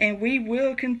 and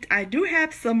I do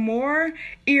have some more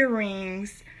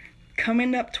earrings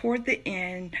coming up toward the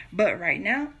end, but right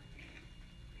now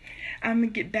I'm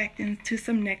gonna get back into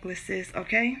some necklaces,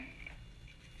 okay?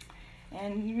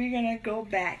 And we're gonna go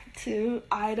back to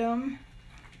item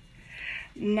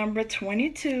number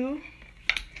 22.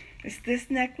 It's this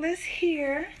necklace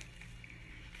here,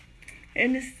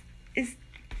 and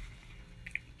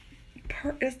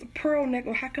it's the pearl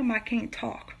necklace. How come I can't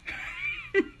talk?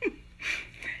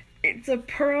 It's a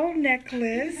pearl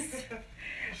necklace,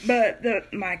 but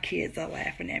my kids are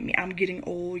laughing at me. I'm getting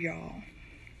old, y'all.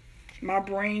 My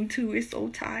brain too is so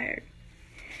tired.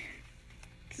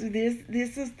 So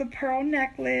this is the pearl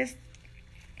necklace.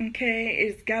 Okay,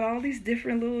 it's got all these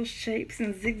different little shapes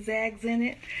and zigzags in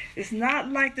it. It's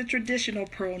not like the traditional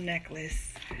pearl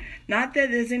necklace. Not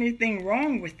that there's anything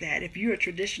wrong with that if you're a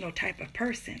traditional type of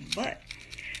person, but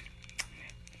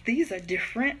these are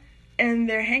different, and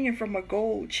they're hanging from a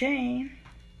gold chain.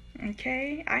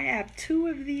 Okay, I have two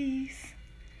of these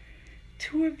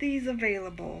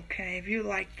available, okay, if you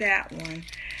like that one.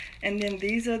 And then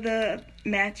these are the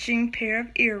matching pair of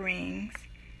earrings.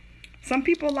 Some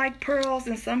people like pearls,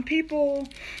 and some people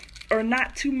are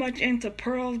not too much into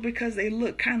pearls because they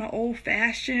look kind of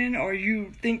old-fashioned, or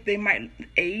you think they might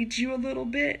age you a little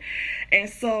bit. And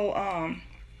so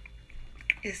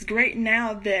it's great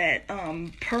now that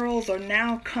pearls are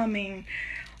now coming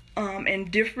in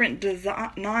different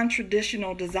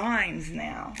non-traditional designs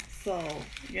now. So,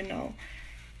 you know,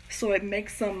 so it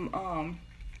makes them,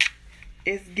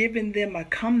 it's giving them a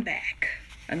comeback,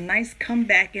 a nice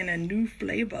comeback in a new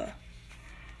flavor.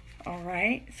 All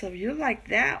right, so if you like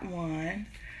that one,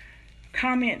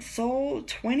 comment sold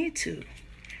 22.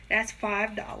 That's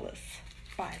 $5,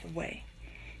 by the way.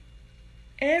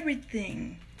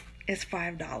 Everything is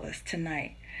 $5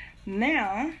 tonight.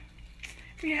 Now,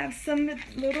 we have some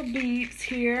little beads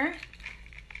here.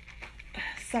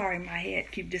 Sorry, my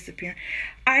head keep disappearing.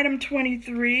 Item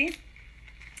 23.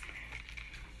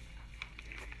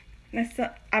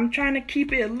 I'm trying to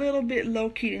keep it a little bit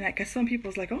low-key tonight, because some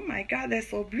people's like, oh my God, that's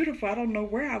so beautiful. I don't know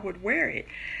where I would wear it.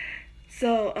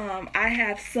 So I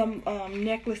have some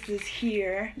necklaces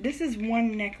here. This is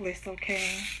one necklace,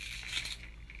 okay?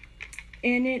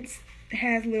 And it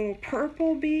has little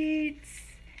purple beads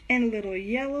and little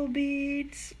yellow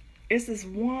beads. This is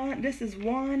one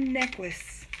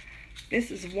necklace. This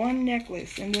is one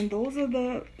necklace. And then those are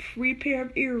the 3 pair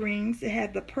of earrings. It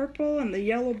had the purple and the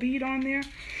yellow bead on there.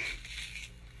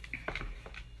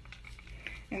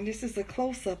 And this is a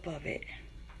close-up of it.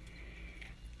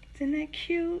 Isn't that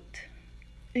cute?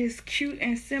 It's cute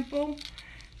and simple,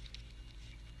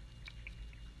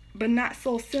 but not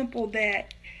so simple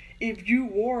that if you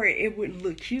wore it, it wouldn't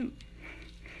look cute.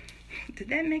 Did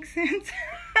that make sense?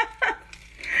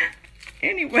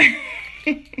 Anyway,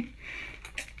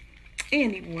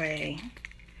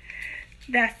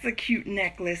 that's a cute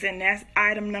necklace, and that's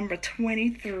item number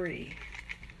 23.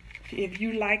 If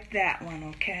you like that one,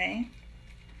 okay?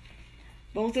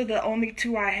 Those are the only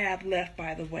 2 I have left,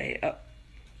 by the way,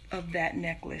 of that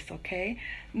necklace, okay?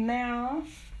 Now,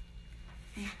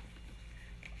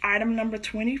 item number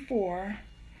 24.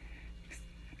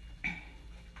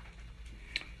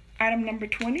 Item number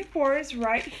 24 is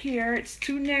right here. It's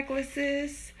 2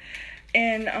 necklaces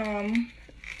and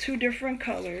 2 different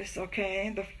colors, okay?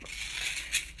 I'm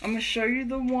going to show you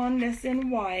the one that's in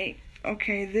white.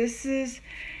 Okay,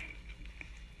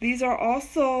 these are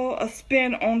also a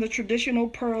spin on the traditional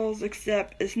pearls,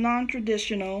 except it's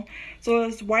non-traditional. So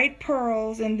it's white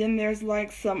pearls, and then there's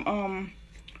like some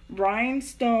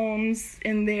rhinestones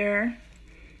in there.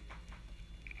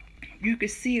 You can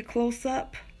see a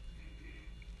close-up.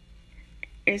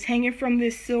 It's hanging from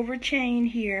this silver chain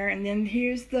here, and then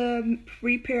here's the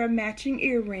 3 pair of matching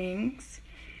earrings.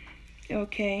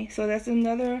 Okay, so that's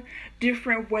another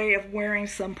different way of wearing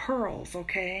some pearls,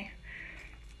 okay?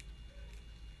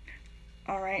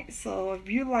 Alright, so if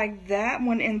you like that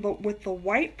one with the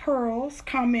white pearls,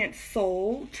 comment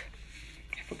sold.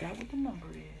 I forgot what the number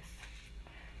is.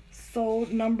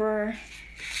 Sold number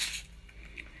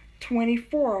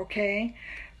 24, okay?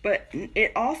 But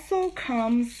it also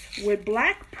comes with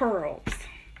black pearls.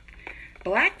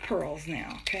 Black pearls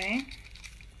now, okay?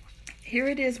 Here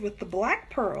it is with the black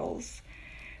pearls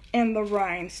and the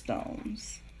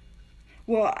rhinestones.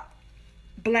 Well,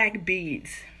 black beads.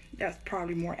 That's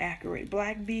probably more accurate.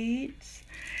 Black beads.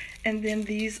 And then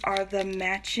these are the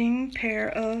matching pair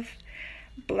of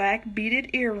black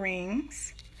beaded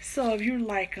earrings. So if you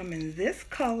like them in this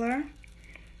color,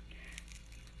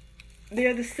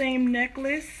 they're the same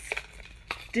necklace,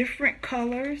 different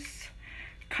colors.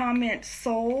 Comment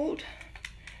sold.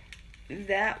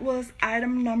 That was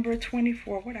item number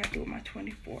 24. What did I do with my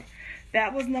 24?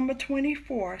 That was number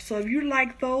 24. So if you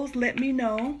like those, let me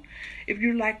know. If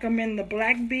you like them in the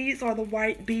black beads or the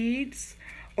white beads,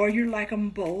 or you like them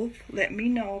both, let me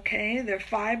know, okay? They're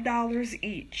 $5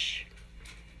 each.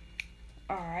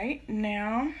 Alright,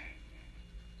 now,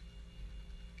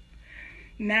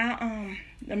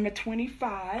 number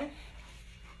 25.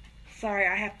 Sorry,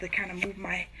 I have to kind of move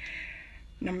my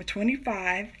number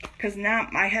 25, because now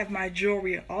I have my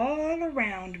jewelry all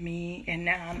around me, and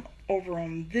now I'm over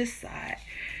on this side.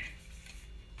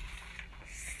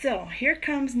 So here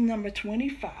comes number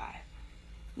 25.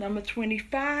 Number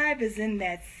 25 is in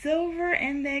that silver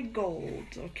and that gold,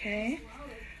 okay?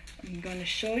 I'm going to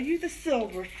show you the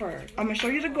silver first. I'm going to show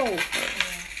you the gold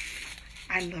first.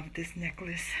 I love this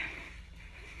necklace.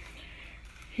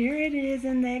 Here it is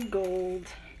in that gold.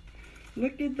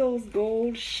 Look at those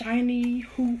gold shiny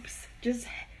hoops just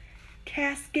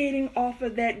cascading off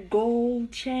of that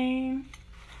gold chain.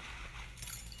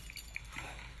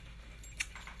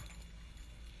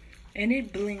 And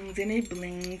it blings and it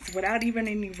blings without even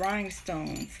any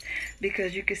rhinestones,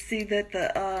 because you can see that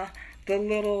the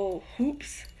little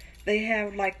hoops, they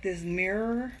have like this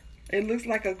mirror. It looks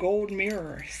like a gold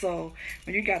mirror. So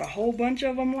when you got a whole bunch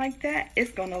of them like that,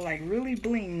 it's gonna like really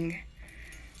bling.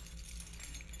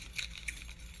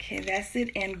 Okay, that's it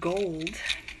in gold.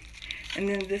 And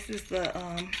then this is the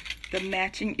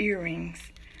matching earrings.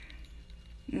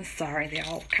 And sorry, they're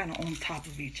all kind of on top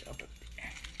of each other.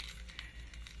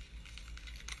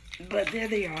 But there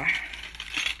they are.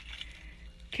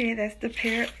 Okay, that's the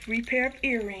three pair of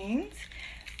earrings.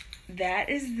 That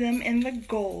is them in the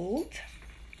gold.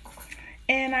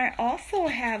 And I also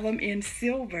have them in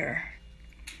silver.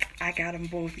 I got them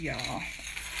both, y'all.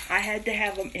 I had to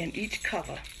have them in each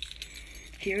color.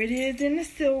 Here it is in the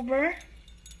silver.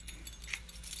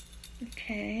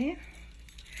 Okay.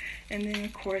 And then,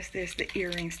 of course, there's the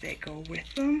earrings that go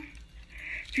with them.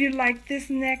 If you like this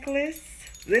necklace,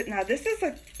 now this is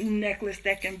a necklace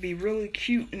that can be really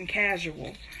cute and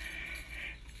casual.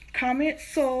 Comment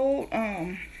sold.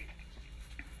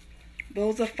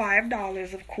 Those are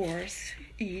 $5, of course,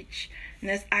 each. And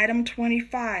that's item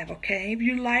 25, okay? If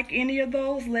you like any of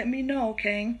those, let me know,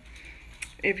 okay?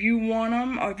 If you want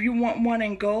them, or if you want one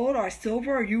in gold or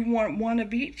silver, or you want one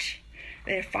of each,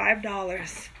 they're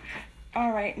 $5.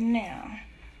 All right, now,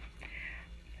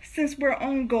 since we're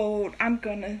on gold, I'm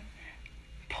going to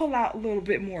pull out a little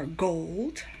bit more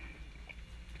gold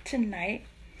tonight.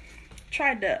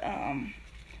 Try to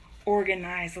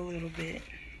organize a little bit.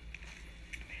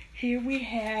 Here we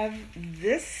have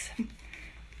this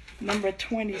number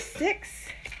 26,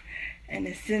 and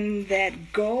it's in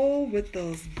that gold with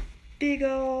those big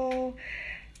old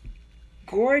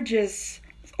gorgeous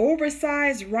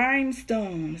oversized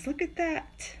rhinestones. Look at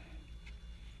that.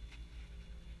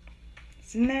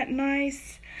 Isn't that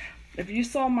nice? If you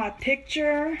saw my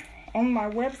picture on my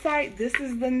website, this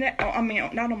is the not on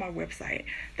my website,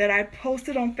 that I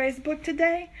posted on Facebook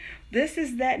today. This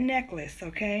is that necklace,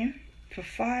 okay? For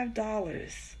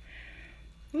 $5.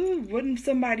 Ooh, wouldn't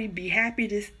somebody be happy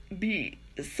to be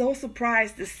so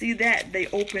surprised to see that they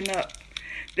open up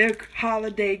their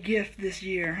holiday gift this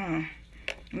year, huh?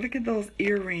 Look at those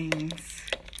earrings.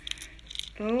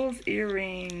 Those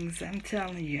earrings, I'm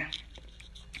telling you.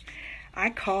 I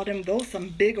call them those some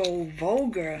big old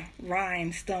vulgar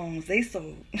rhinestones. They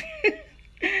so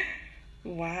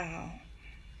wow.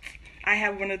 I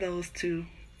have one of those too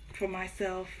for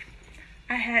myself.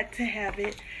 I had to have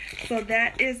it. So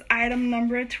that is item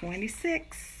number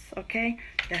 26. Okay,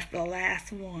 that's the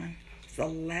last one. It's the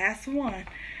last one.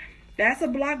 That's a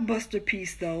blockbuster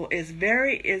piece though.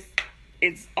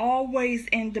 It's always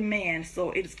in demand,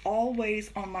 so it's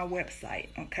always on my website.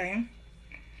 Okay,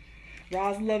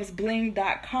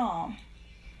 Rozlovesbling.com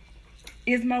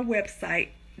is my website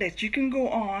that you can go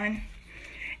on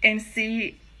and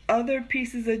see other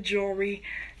pieces of jewelry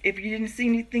if you didn't see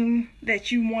anything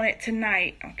that you wanted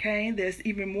tonight, okay, there's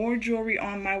even more jewelry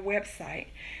on my website.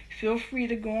 Feel free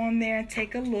to go on there and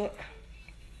take a look.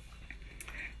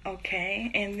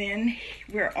 Okay, and then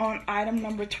we're on item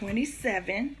number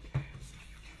 27.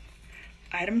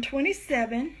 Item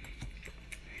 27.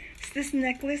 It's this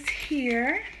necklace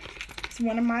here. It's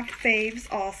one of my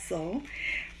faves also.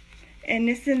 And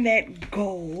it's in that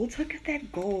gold. Look at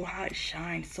that gold, how it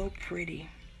shines, so pretty.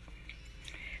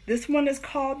 This one is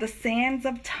called the Sands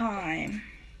of Time.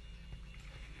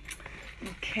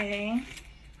 Okay.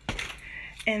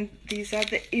 And these are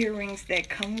the earrings that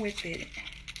come with it.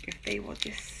 If they will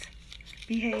just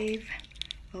behave.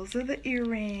 Those are the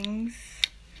earrings.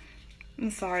 I'm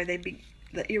sorry,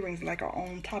 the earrings like are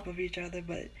on top of each other,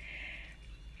 but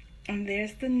and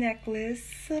there's the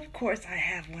necklace. Of course I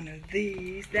have one of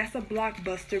these. That's a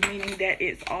blockbuster, meaning that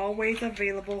it's always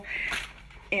available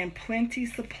in plenty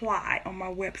supply on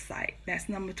my website. That's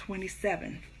number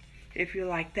 27, if you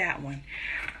like that one.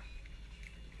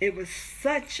 It was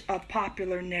such a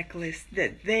popular necklace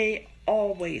that they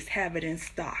always have it in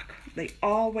stock. They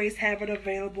always have it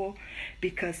available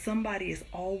because somebody is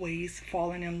always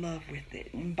falling in love with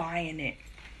it and buying it.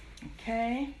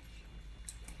 Okay.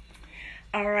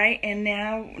 All right, and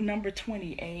now number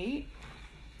 28.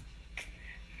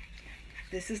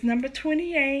 This is number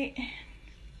 28.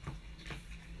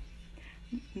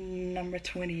 Number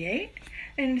 28.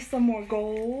 And some more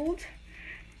gold.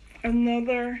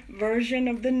 Another version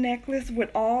of the necklace with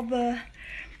all the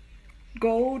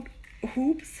gold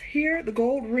hoops here, the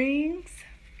gold rings.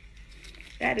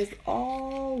 That is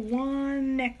all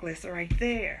one necklace right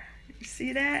there. You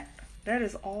see that? That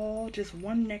is all just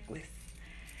one necklace.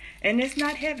 And it's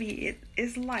not heavy, it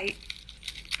is light.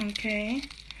 Okay.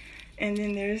 And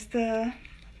then there's the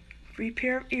 3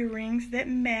 pair of earrings that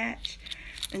match.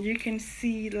 And you can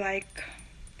see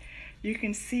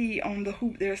on the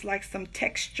hoop there's like some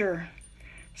texture,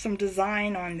 some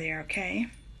design on there, okay?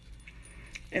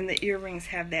 And the earrings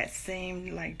have that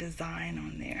same like design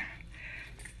on there.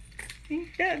 I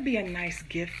think that'd be a nice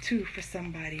gift too for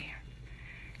somebody.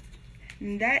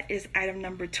 And that is item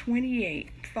number 28,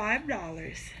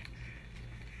 $5.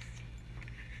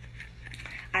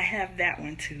 I have that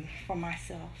one too for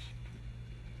myself.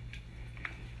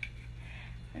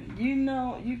 And you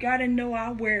know, you gotta know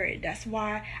I wear it. That's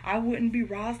why I wouldn't be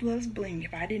Rozlovesbling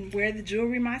if I didn't wear the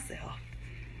jewelry myself.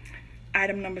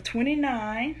 Item number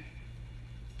 29.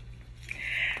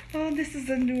 Oh, this is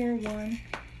a newer one.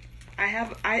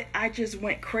 I just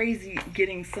went crazy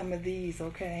getting some of these,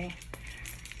 okay?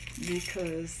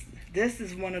 Because this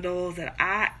is one of those that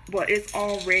it's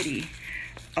already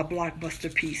a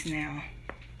blockbuster piece now.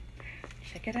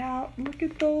 Check it out. Look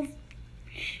at those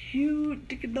huge,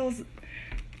 look at those.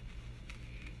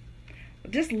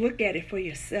 Just look at it for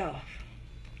yourself.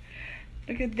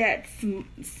 Look at that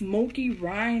smoky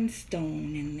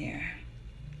rhinestone in there.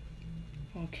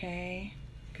 Okay.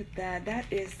 Look at that.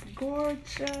 That is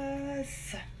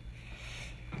gorgeous.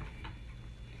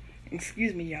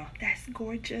 Excuse me, y'all. That's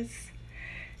gorgeous.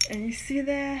 And you see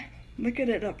that? Look at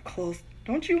it up close.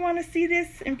 Don't you want to see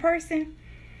this in person?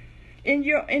 In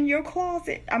your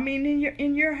closet. I mean,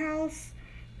 in your house.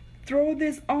 Throw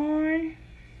this on.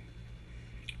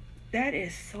 That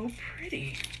is so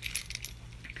pretty.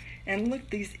 And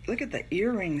look at the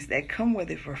earrings that come with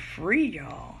it for free,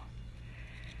 y'all.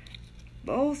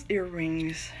 Those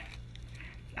earrings,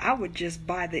 I would just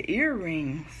buy the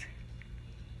earrings,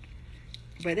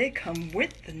 but they come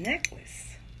with the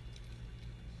necklace.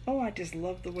 Oh, I just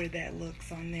love the way that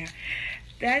looks on there.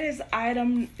 That is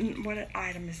what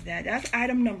item is that? That's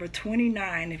item number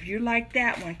 29. If you like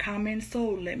that one, comment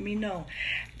sold, let me know.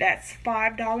 That's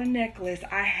 $5 necklace.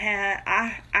 I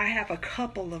have a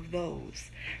couple of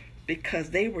those because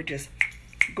they were just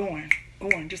going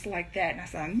just like that. And I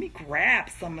said, let me grab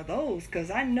some of those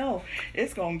because I know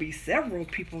it's going to be several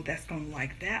people that's going to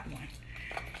like that one.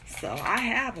 So I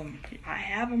have them. I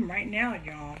have them right now,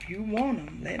 y'all. If you want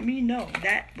them, let me know.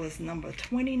 That was number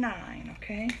 29,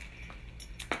 okay?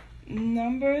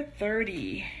 Number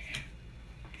 30.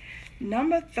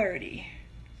 Number 30.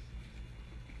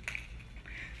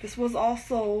 This was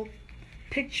also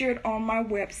pictured on my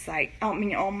website, on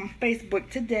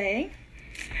Facebook today.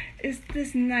 It's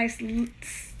this nice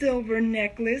silver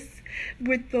necklace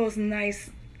with those nice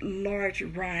large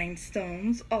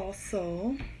rhinestones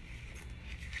also.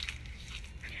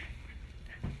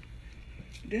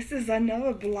 This is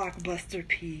another blockbuster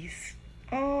piece.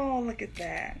 Oh, look at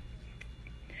that.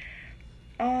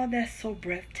 Oh, that's so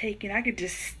breathtaking. I could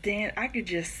just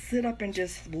sit up and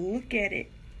just look at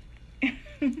it.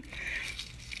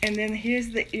 And then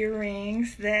here's the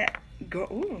earrings that go,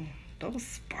 ooh, those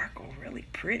sparkle really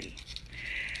pretty.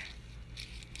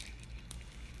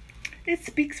 It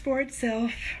speaks for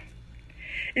itself.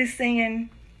 It's saying,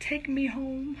 take me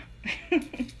home.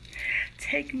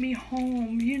 Take me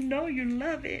home. You know you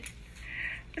love it.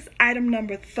 It's item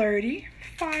number 30.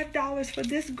 $5 for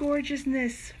this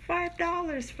gorgeousness.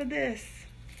 $5 for this.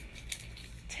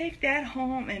 Take that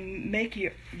home and make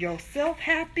yourself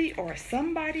happy or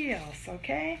somebody else,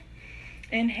 okay?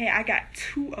 And hey, I got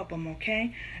 2 of them,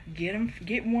 okay?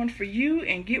 Get one for you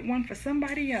and get one for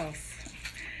somebody else.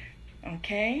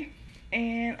 Okay?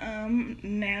 And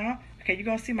now, okay, you're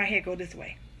gonna see my head go this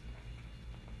way.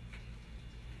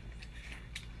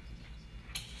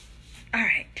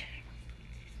 Alright.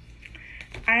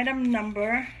 Item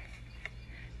number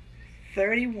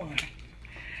 31.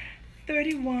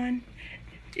 31.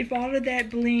 If all of that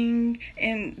bling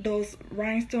and those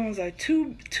rhinestones are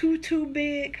too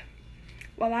big,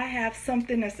 well, I have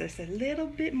something that's just a little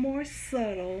bit more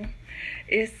subtle.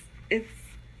 It's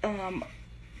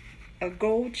a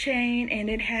gold chain, and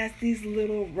it has these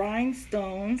little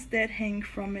rhinestones that hang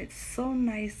from it so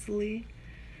nicely.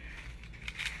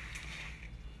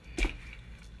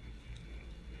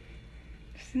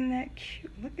 Isn't that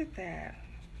cute? Look at that.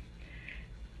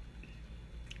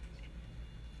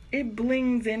 It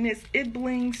blings, and it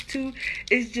blings too.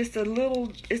 It's just a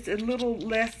little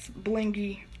less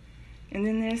blingy. And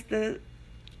then there's the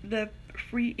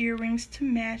free earrings to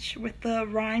match with the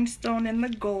rhinestone and the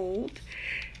gold.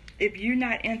 If you're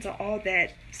not into all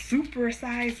that super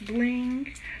size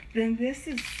bling, then this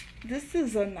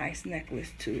is a nice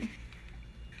necklace too.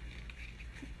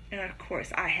 And of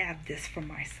course, I have this for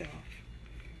myself.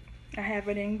 I have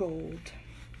it in gold.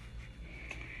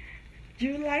 Do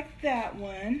you like that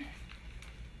one?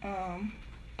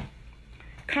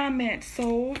 Comment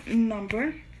sold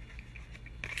number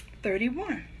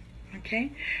 31.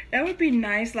 Okay, that would be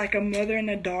nice, like a mother and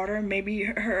a daughter. Maybe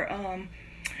her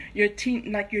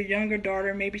your younger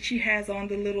daughter, maybe she has on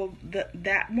the little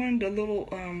that one, the little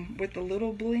with the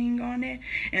little bling on it,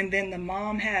 and then the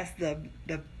mom has the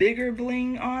bigger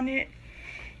bling on it,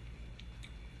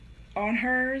 on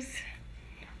hers.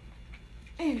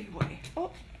 Anyway,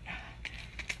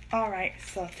 all right,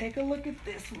 so take a look at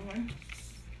this one.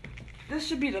 This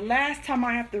should be the last time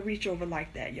I have to reach over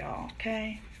like that, y'all,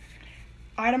 okay?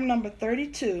 Item number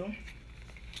 32.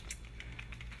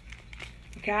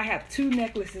 Okay, I have 2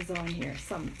 necklaces on here,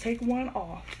 so I'm going to take one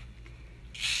off.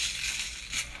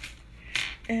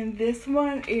 And this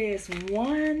one is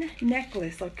one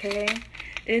necklace, okay?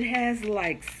 It has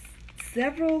like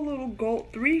several little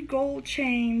 3 gold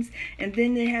chains, and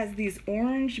then it has these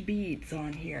orange beads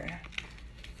on here.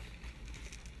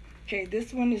 Okay,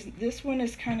 this one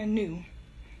is kind of new.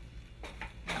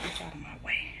 Get this out of my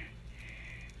way.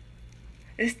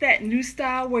 It's that new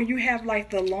style where you have like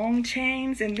the long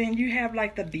chains, and then you have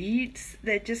like the beads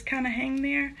that just kind of hang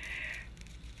there.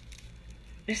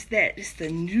 It's the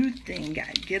new thing.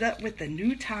 Gotta get up with the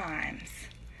new times.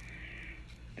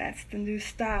 That's the new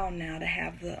style now, to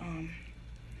have the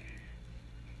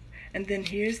and then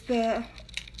here's the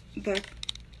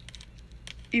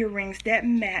earrings that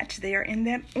match. They are in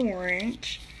that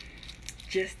orange,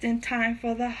 just in time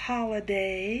for the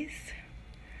holidays,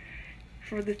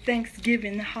 for the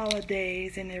Thanksgiving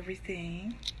holidays and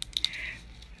everything.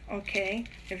 Okay,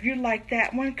 if you like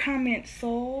that one, comment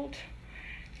sold.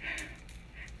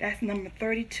 That's number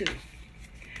 32.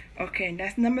 Okay,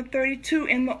 that's number 32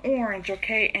 in the orange,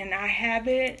 okay? And I have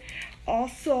it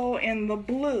also in the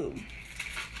blue.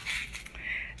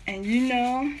 And you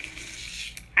know,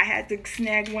 I had to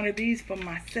snag one of these for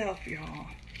myself, y'all.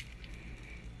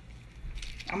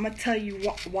 I'm going to tell you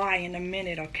why in a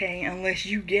minute, okay? Unless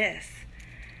you guess.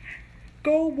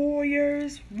 Go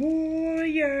Warriors,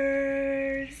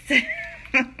 Warriors.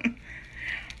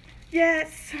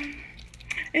 Yes,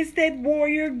 it's that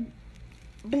warrior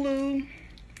blue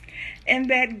and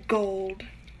that gold,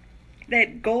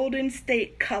 that Golden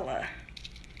State color.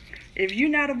 If you're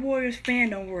not a Warriors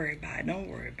fan, don't worry about it. Don't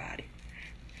worry about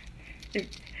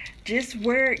it. Just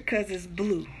wear it because it's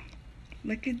blue.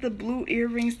 Look at the blue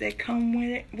earrings that come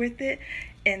with it,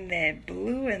 and that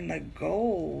blue and the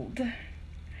gold.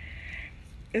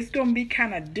 It's going to be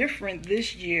kind of different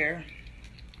this year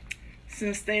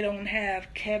since they don't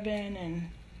have Kevin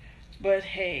but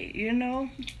hey, you know,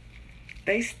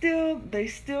 they still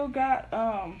got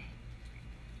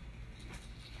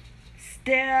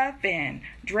Steph and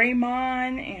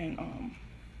Draymond, and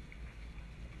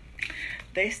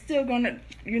they still gonna,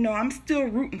 you know, I'm still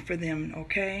rooting for them,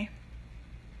 okay?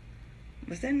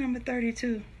 Was that number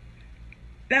 32?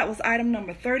 That was item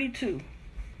number 32.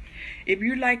 If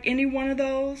you like any one of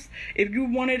those, if you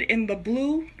want it in the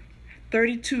blue,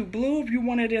 32 blue. If you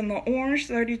want it in the orange,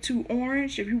 32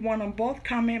 orange. If you want them both,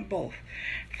 comment both.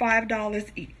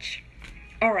 $5 each.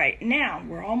 All right, now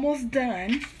we're almost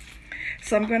done.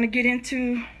 So I'm going to get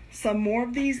into some more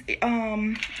of these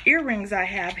earrings I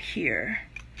have here.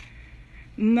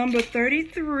 Number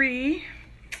 33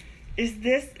 is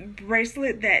this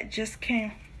bracelet that just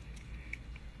came.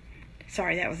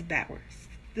 Sorry, that was backwards.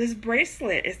 This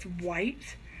bracelet is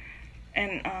white,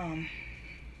 and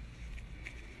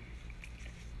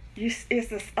you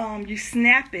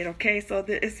snap it, okay? So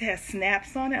it has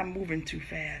snaps on it. I'm moving too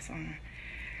fast on it.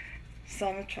 So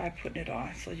I'm gonna try putting it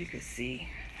on so you can see.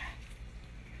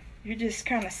 You just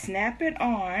kind of snap it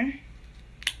on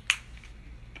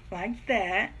like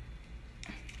that.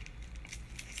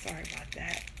 Sorry about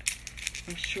that.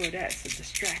 I'm sure that's a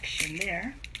distraction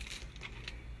there.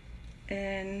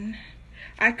 And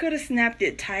I could have snapped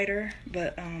it tighter,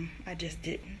 but I just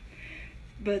didn't.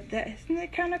 But isn't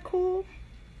that kind of cool?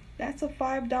 That's a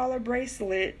 $5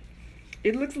 bracelet.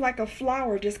 It looks like a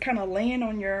flower just kind of laying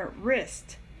on your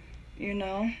wrist, you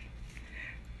know.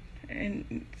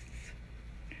 And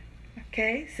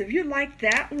okay, so if you like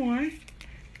that one,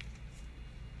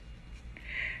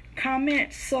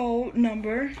 comment sold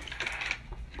number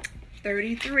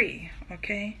 33,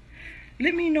 okay?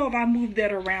 Let me know if I moved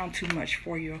that around too much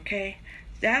for you, okay?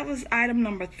 That was item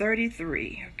number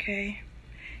 33, okay?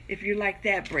 If you like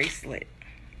that bracelet.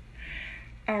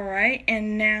 All right,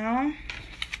 and now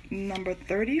number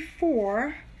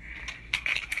 34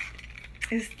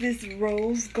 is this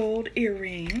rose gold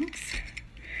earrings,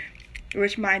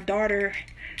 which my daughter,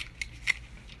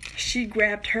 she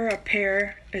grabbed her a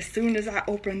pair as soon as I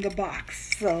opened the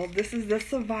box. So this is the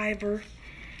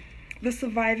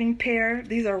surviving pair.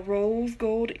 These are rose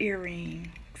gold earrings,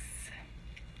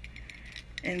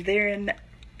 and they're in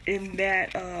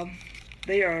that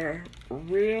they are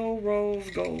real rose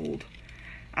gold.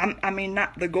 I mean,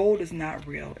 not the gold is not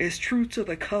real. It's true to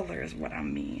the color is what I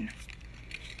mean.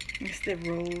 It's the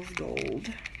rose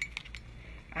gold.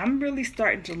 I'm really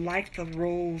starting to like the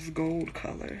rose gold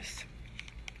colors.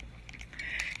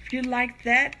 If you like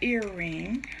that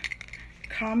earring,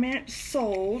 comment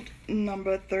sold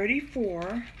number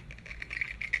 34.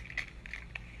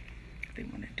 They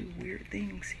want to do weird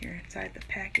things here inside the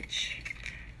package.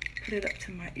 Put it up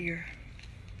to my ear.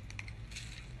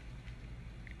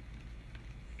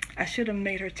 I should have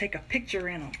made her take a picture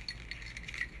in them.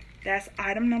 That's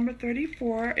item number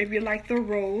 34. If you like the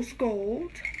rose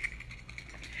gold.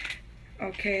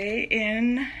 Okay,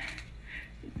 in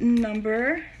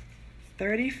number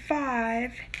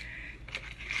 35,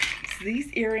 it's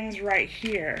these earrings right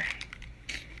here.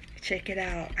 Check it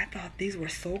out. I thought these were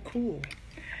so cool.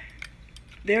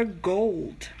 They're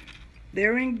gold.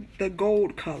 They're in the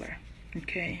gold color.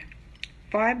 Okay,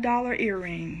 $5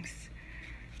 earrings.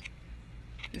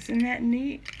 Isn't that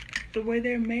neat? The way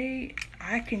they're made,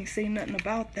 I can't say nothing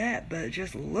about that, but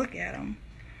just look at them.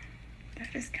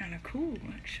 That is kind of cool,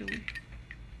 actually.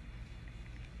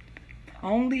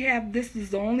 This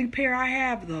is the only pair I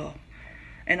have, though.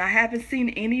 And I haven't seen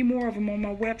any more of them on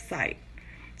my website.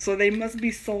 So they must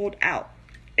be sold out.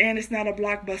 And it's not a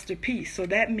blockbuster piece. So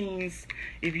that means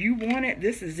if you want it,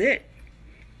 this is it.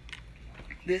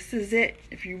 This is it.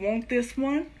 If you want this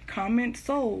one, comment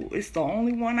sold. It's the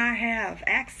only one I have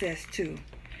access to.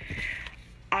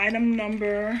 Item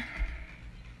number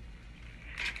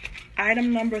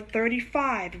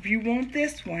 35. If you want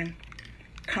this one,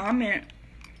 comment.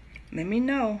 Let me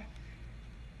know.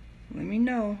 Let me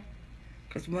know.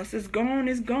 Because once it's gone,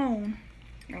 it's gone.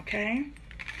 Okay?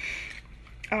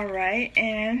 All right.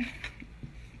 And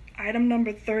item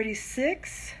number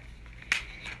 36.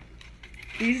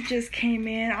 These just came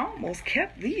in. I almost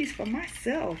kept these for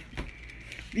myself.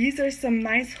 These are some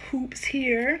nice hoops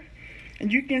here.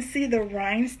 And you can see the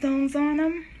rhinestones on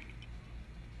them.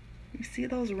 You see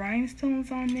those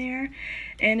rhinestones on there?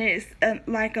 And it's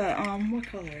like a, what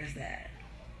color is that?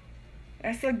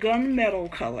 That's a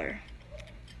gunmetal color.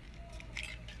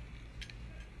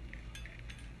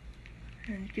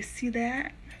 And you can see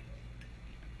that.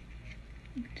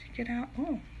 Check it out.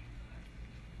 Oh,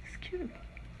 it's cute.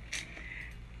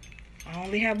 I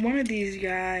only have one of these,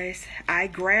 guys. I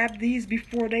grabbed these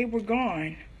before they were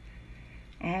gone.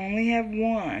 I only have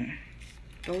one.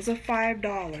 Those are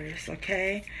 $5,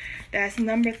 okay? That's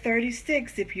number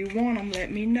 36. If you want them,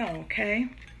 let me know, okay?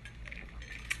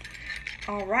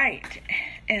 All right.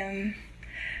 And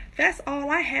that's all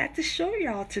I had to show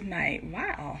y'all tonight.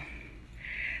 Wow.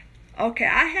 Okay,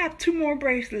 I have 2 more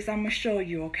bracelets I'm going to show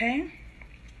you, okay?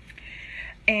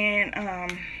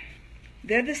 And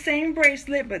they're the same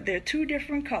bracelet, but they're 2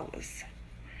 different colors.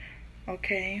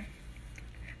 Okay.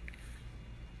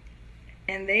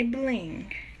 and they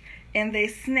bling, and they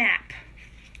snap.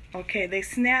 Okay, they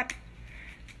snap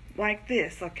like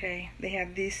this, okay? They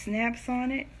have these snaps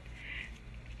on it.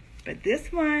 But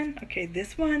this one, okay,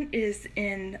 this one is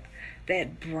in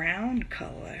that brown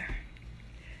color.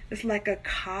 It's like a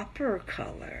copper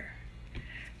color.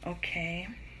 Okay.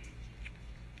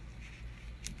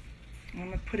 I'm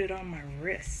going to put it on my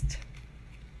wrist.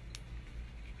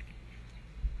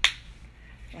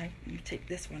 Let me take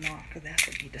this one off because that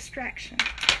would be distraction.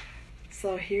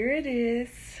 So here it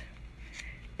is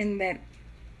in the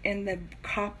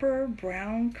copper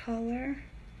brown color.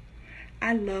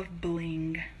 I love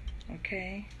bling,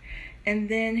 okay? And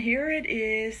then here it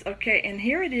is, okay, and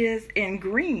here it is in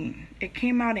green. It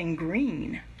came out in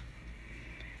green.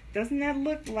 Doesn't that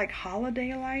look like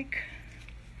holiday-like?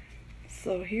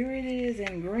 So here it is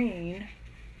in green.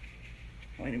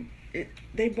 Wait a minute.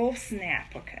 They both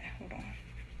snap. Okay, hold on.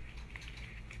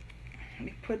 Let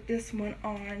me put this one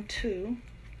on too.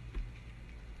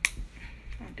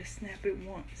 I'll just snap it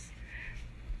once.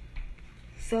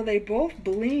 So they both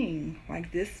bling.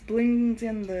 Like this blings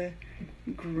in the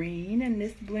green and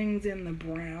this blings in the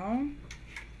brown.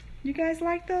 You guys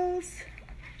like those?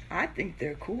 I think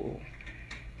they're cool.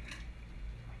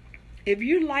 If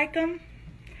you like them,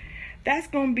 that's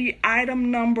going to be item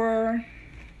number.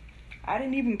 I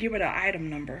didn't even give it an item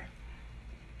number.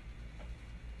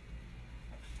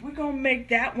 We're going to make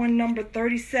that one number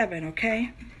 37,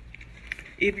 okay?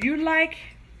 If you like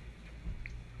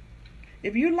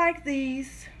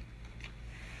these,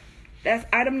 that's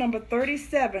item number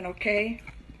 37, okay?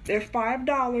 They're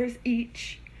 $5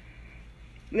 each.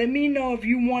 Let me know if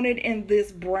you want it in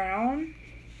this brown,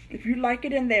 if you like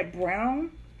it in that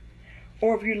brown,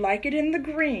 or if you like it in the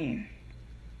green.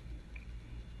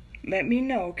 Let me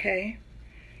know, okay?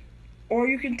 Or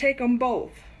you can take them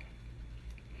both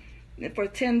for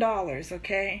 $10,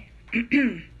 okay?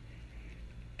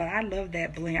 But I love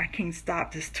that bling. I can't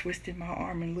stop just twisting my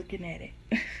arm and looking at it.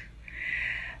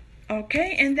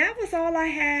 Okay, and that was all I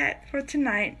had for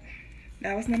tonight.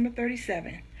 That was number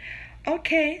 37.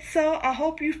 Okay, so I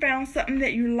hope you found something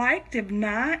that you liked. If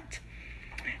not,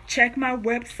 check my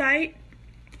website.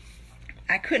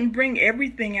 I couldn't bring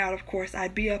everything out, of course.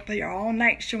 I'd be up here all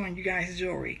night showing you guys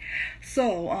jewelry.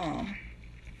 So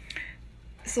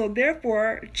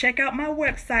therefore, check out my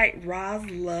website,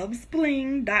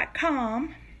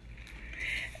 rozlovesbling.com.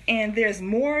 And there's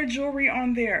more jewelry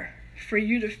on there for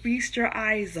you to feast your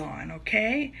eyes on,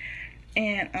 okay?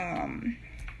 And,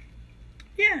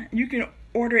 yeah, you can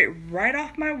order it right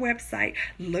off my website.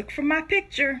 Look for my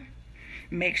picture.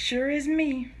 Make sure it's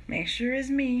me. Make sure it's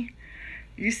me.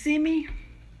 You see me?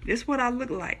 This is what I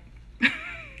look like.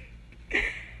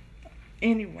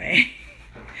 Anyway.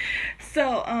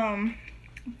 So,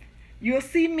 you'll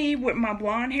see me with my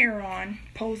blonde hair on,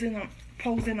 posing on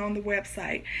the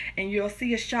website, and you'll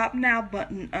see a shop now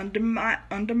button under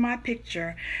my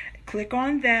picture. Click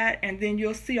on that, and then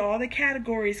you'll see all the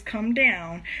categories come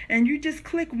down, and you just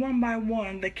click one by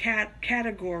one the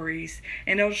categories,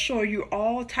 and it'll show you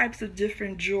all types of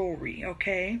different jewelry,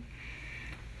 okay?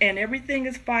 And everything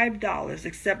is $5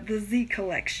 except the Z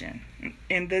collection.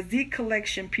 And the Z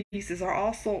collection pieces are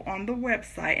also on the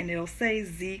website, and it'll say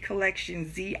Z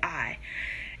collection ZI.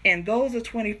 And those are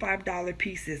 $25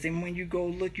 pieces. And when you go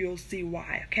look, you'll see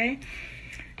why, okay?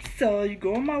 So you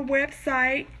go on my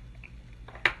website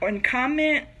and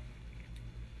comment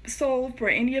sold for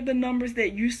any of the numbers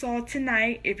that you saw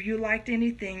tonight if you liked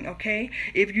anything, okay?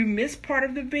 If you missed part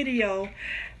of the video,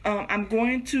 I'm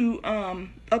going to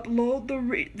upload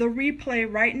the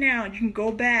replay right now. You can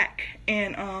go back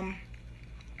and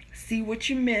see what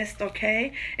you missed,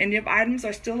 okay? And if items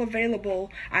are still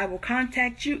available, I will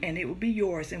contact you and it will be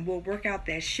yours, and we'll work out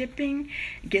that shipping,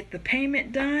 get the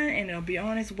payment done, and it'll be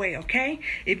on its way, okay?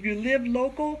 If you live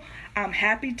local, I'm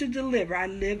happy to deliver. I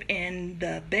live in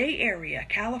the Bay Area,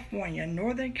 California,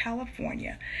 Northern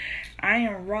California. I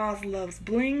am Roz Loves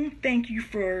Bling. Thank you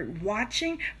for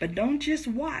watching, but don't just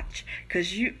watch,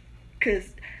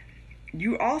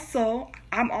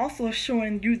 I'm also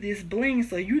showing you this bling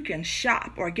so you can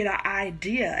shop or get an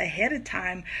idea ahead of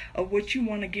time of what you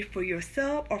want to get for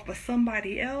yourself or for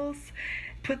somebody else.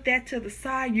 Put that to the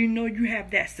side. You know you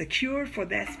have that secured for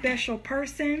that special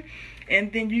person,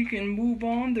 and then you can move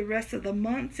on the rest of the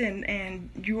months, and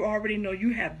you already know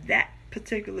you have that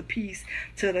particular piece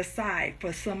to the side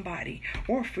for somebody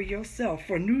or for yourself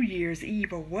for New Year's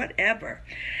Eve or whatever.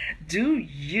 Do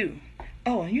you?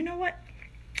 Oh, you know what?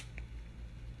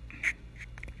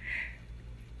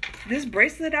 This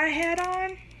bracelet I had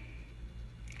on,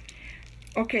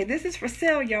 okay, this is for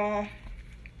sale, y'all.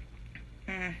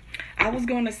 I was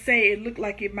going to say it looked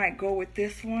like it might go with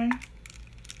this one,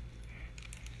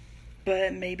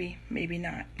 but maybe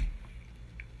not.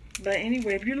 But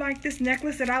anyway, if you like this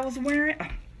necklace that I was wearing,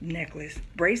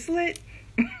 bracelet,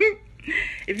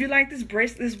 if you like this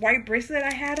white bracelet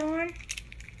I had on,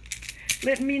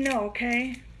 let me know,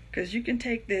 okay? Because you can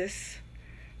take this.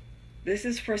 This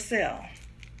is for sale.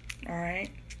 All right.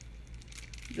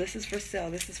 This is for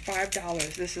sale. This is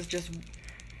 $5. This is just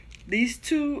these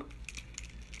two.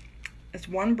 It's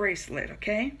one bracelet,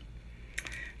 okay?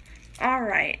 All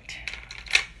right.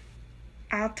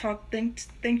 I'll talk. Thank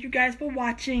you guys for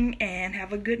watching, and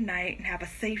have a good night and have a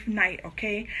safe night,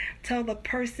 okay? Tell the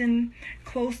person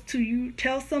close to you,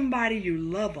 tell somebody you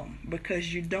love them,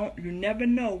 because you never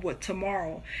know what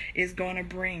tomorrow is going to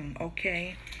bring,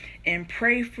 okay? And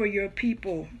pray for your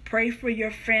people. Pray for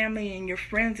your family and your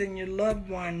friends and your loved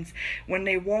ones. When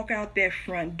they walk out that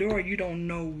front door, you don't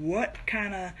know what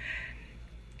kind of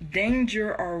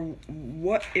danger or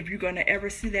what, if you're going to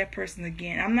ever see that person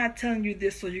again. I'm not telling you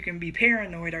this so you can be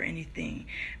paranoid or anything,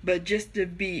 but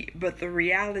but the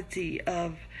reality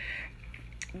of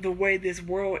the way this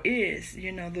world is.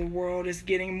 The world is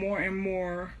getting more and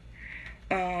more,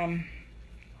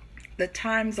 the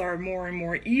times are more and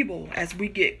more evil as we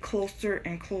get closer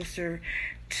and closer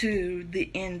to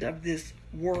the end of this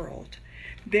world.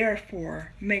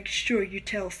 Therefore, make sure you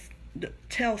tell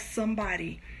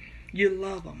somebody you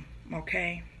love them,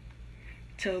 okay?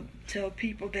 Tell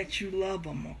people that you love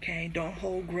them, okay? Don't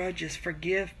hold grudges.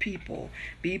 Forgive people.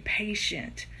 Be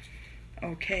patient,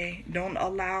 okay? Don't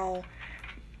allow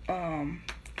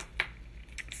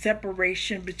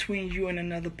separation between you and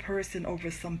another person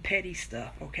over some petty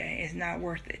stuff, okay? It's not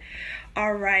worth it.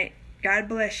 All right. God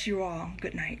bless you all.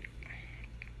 Good night.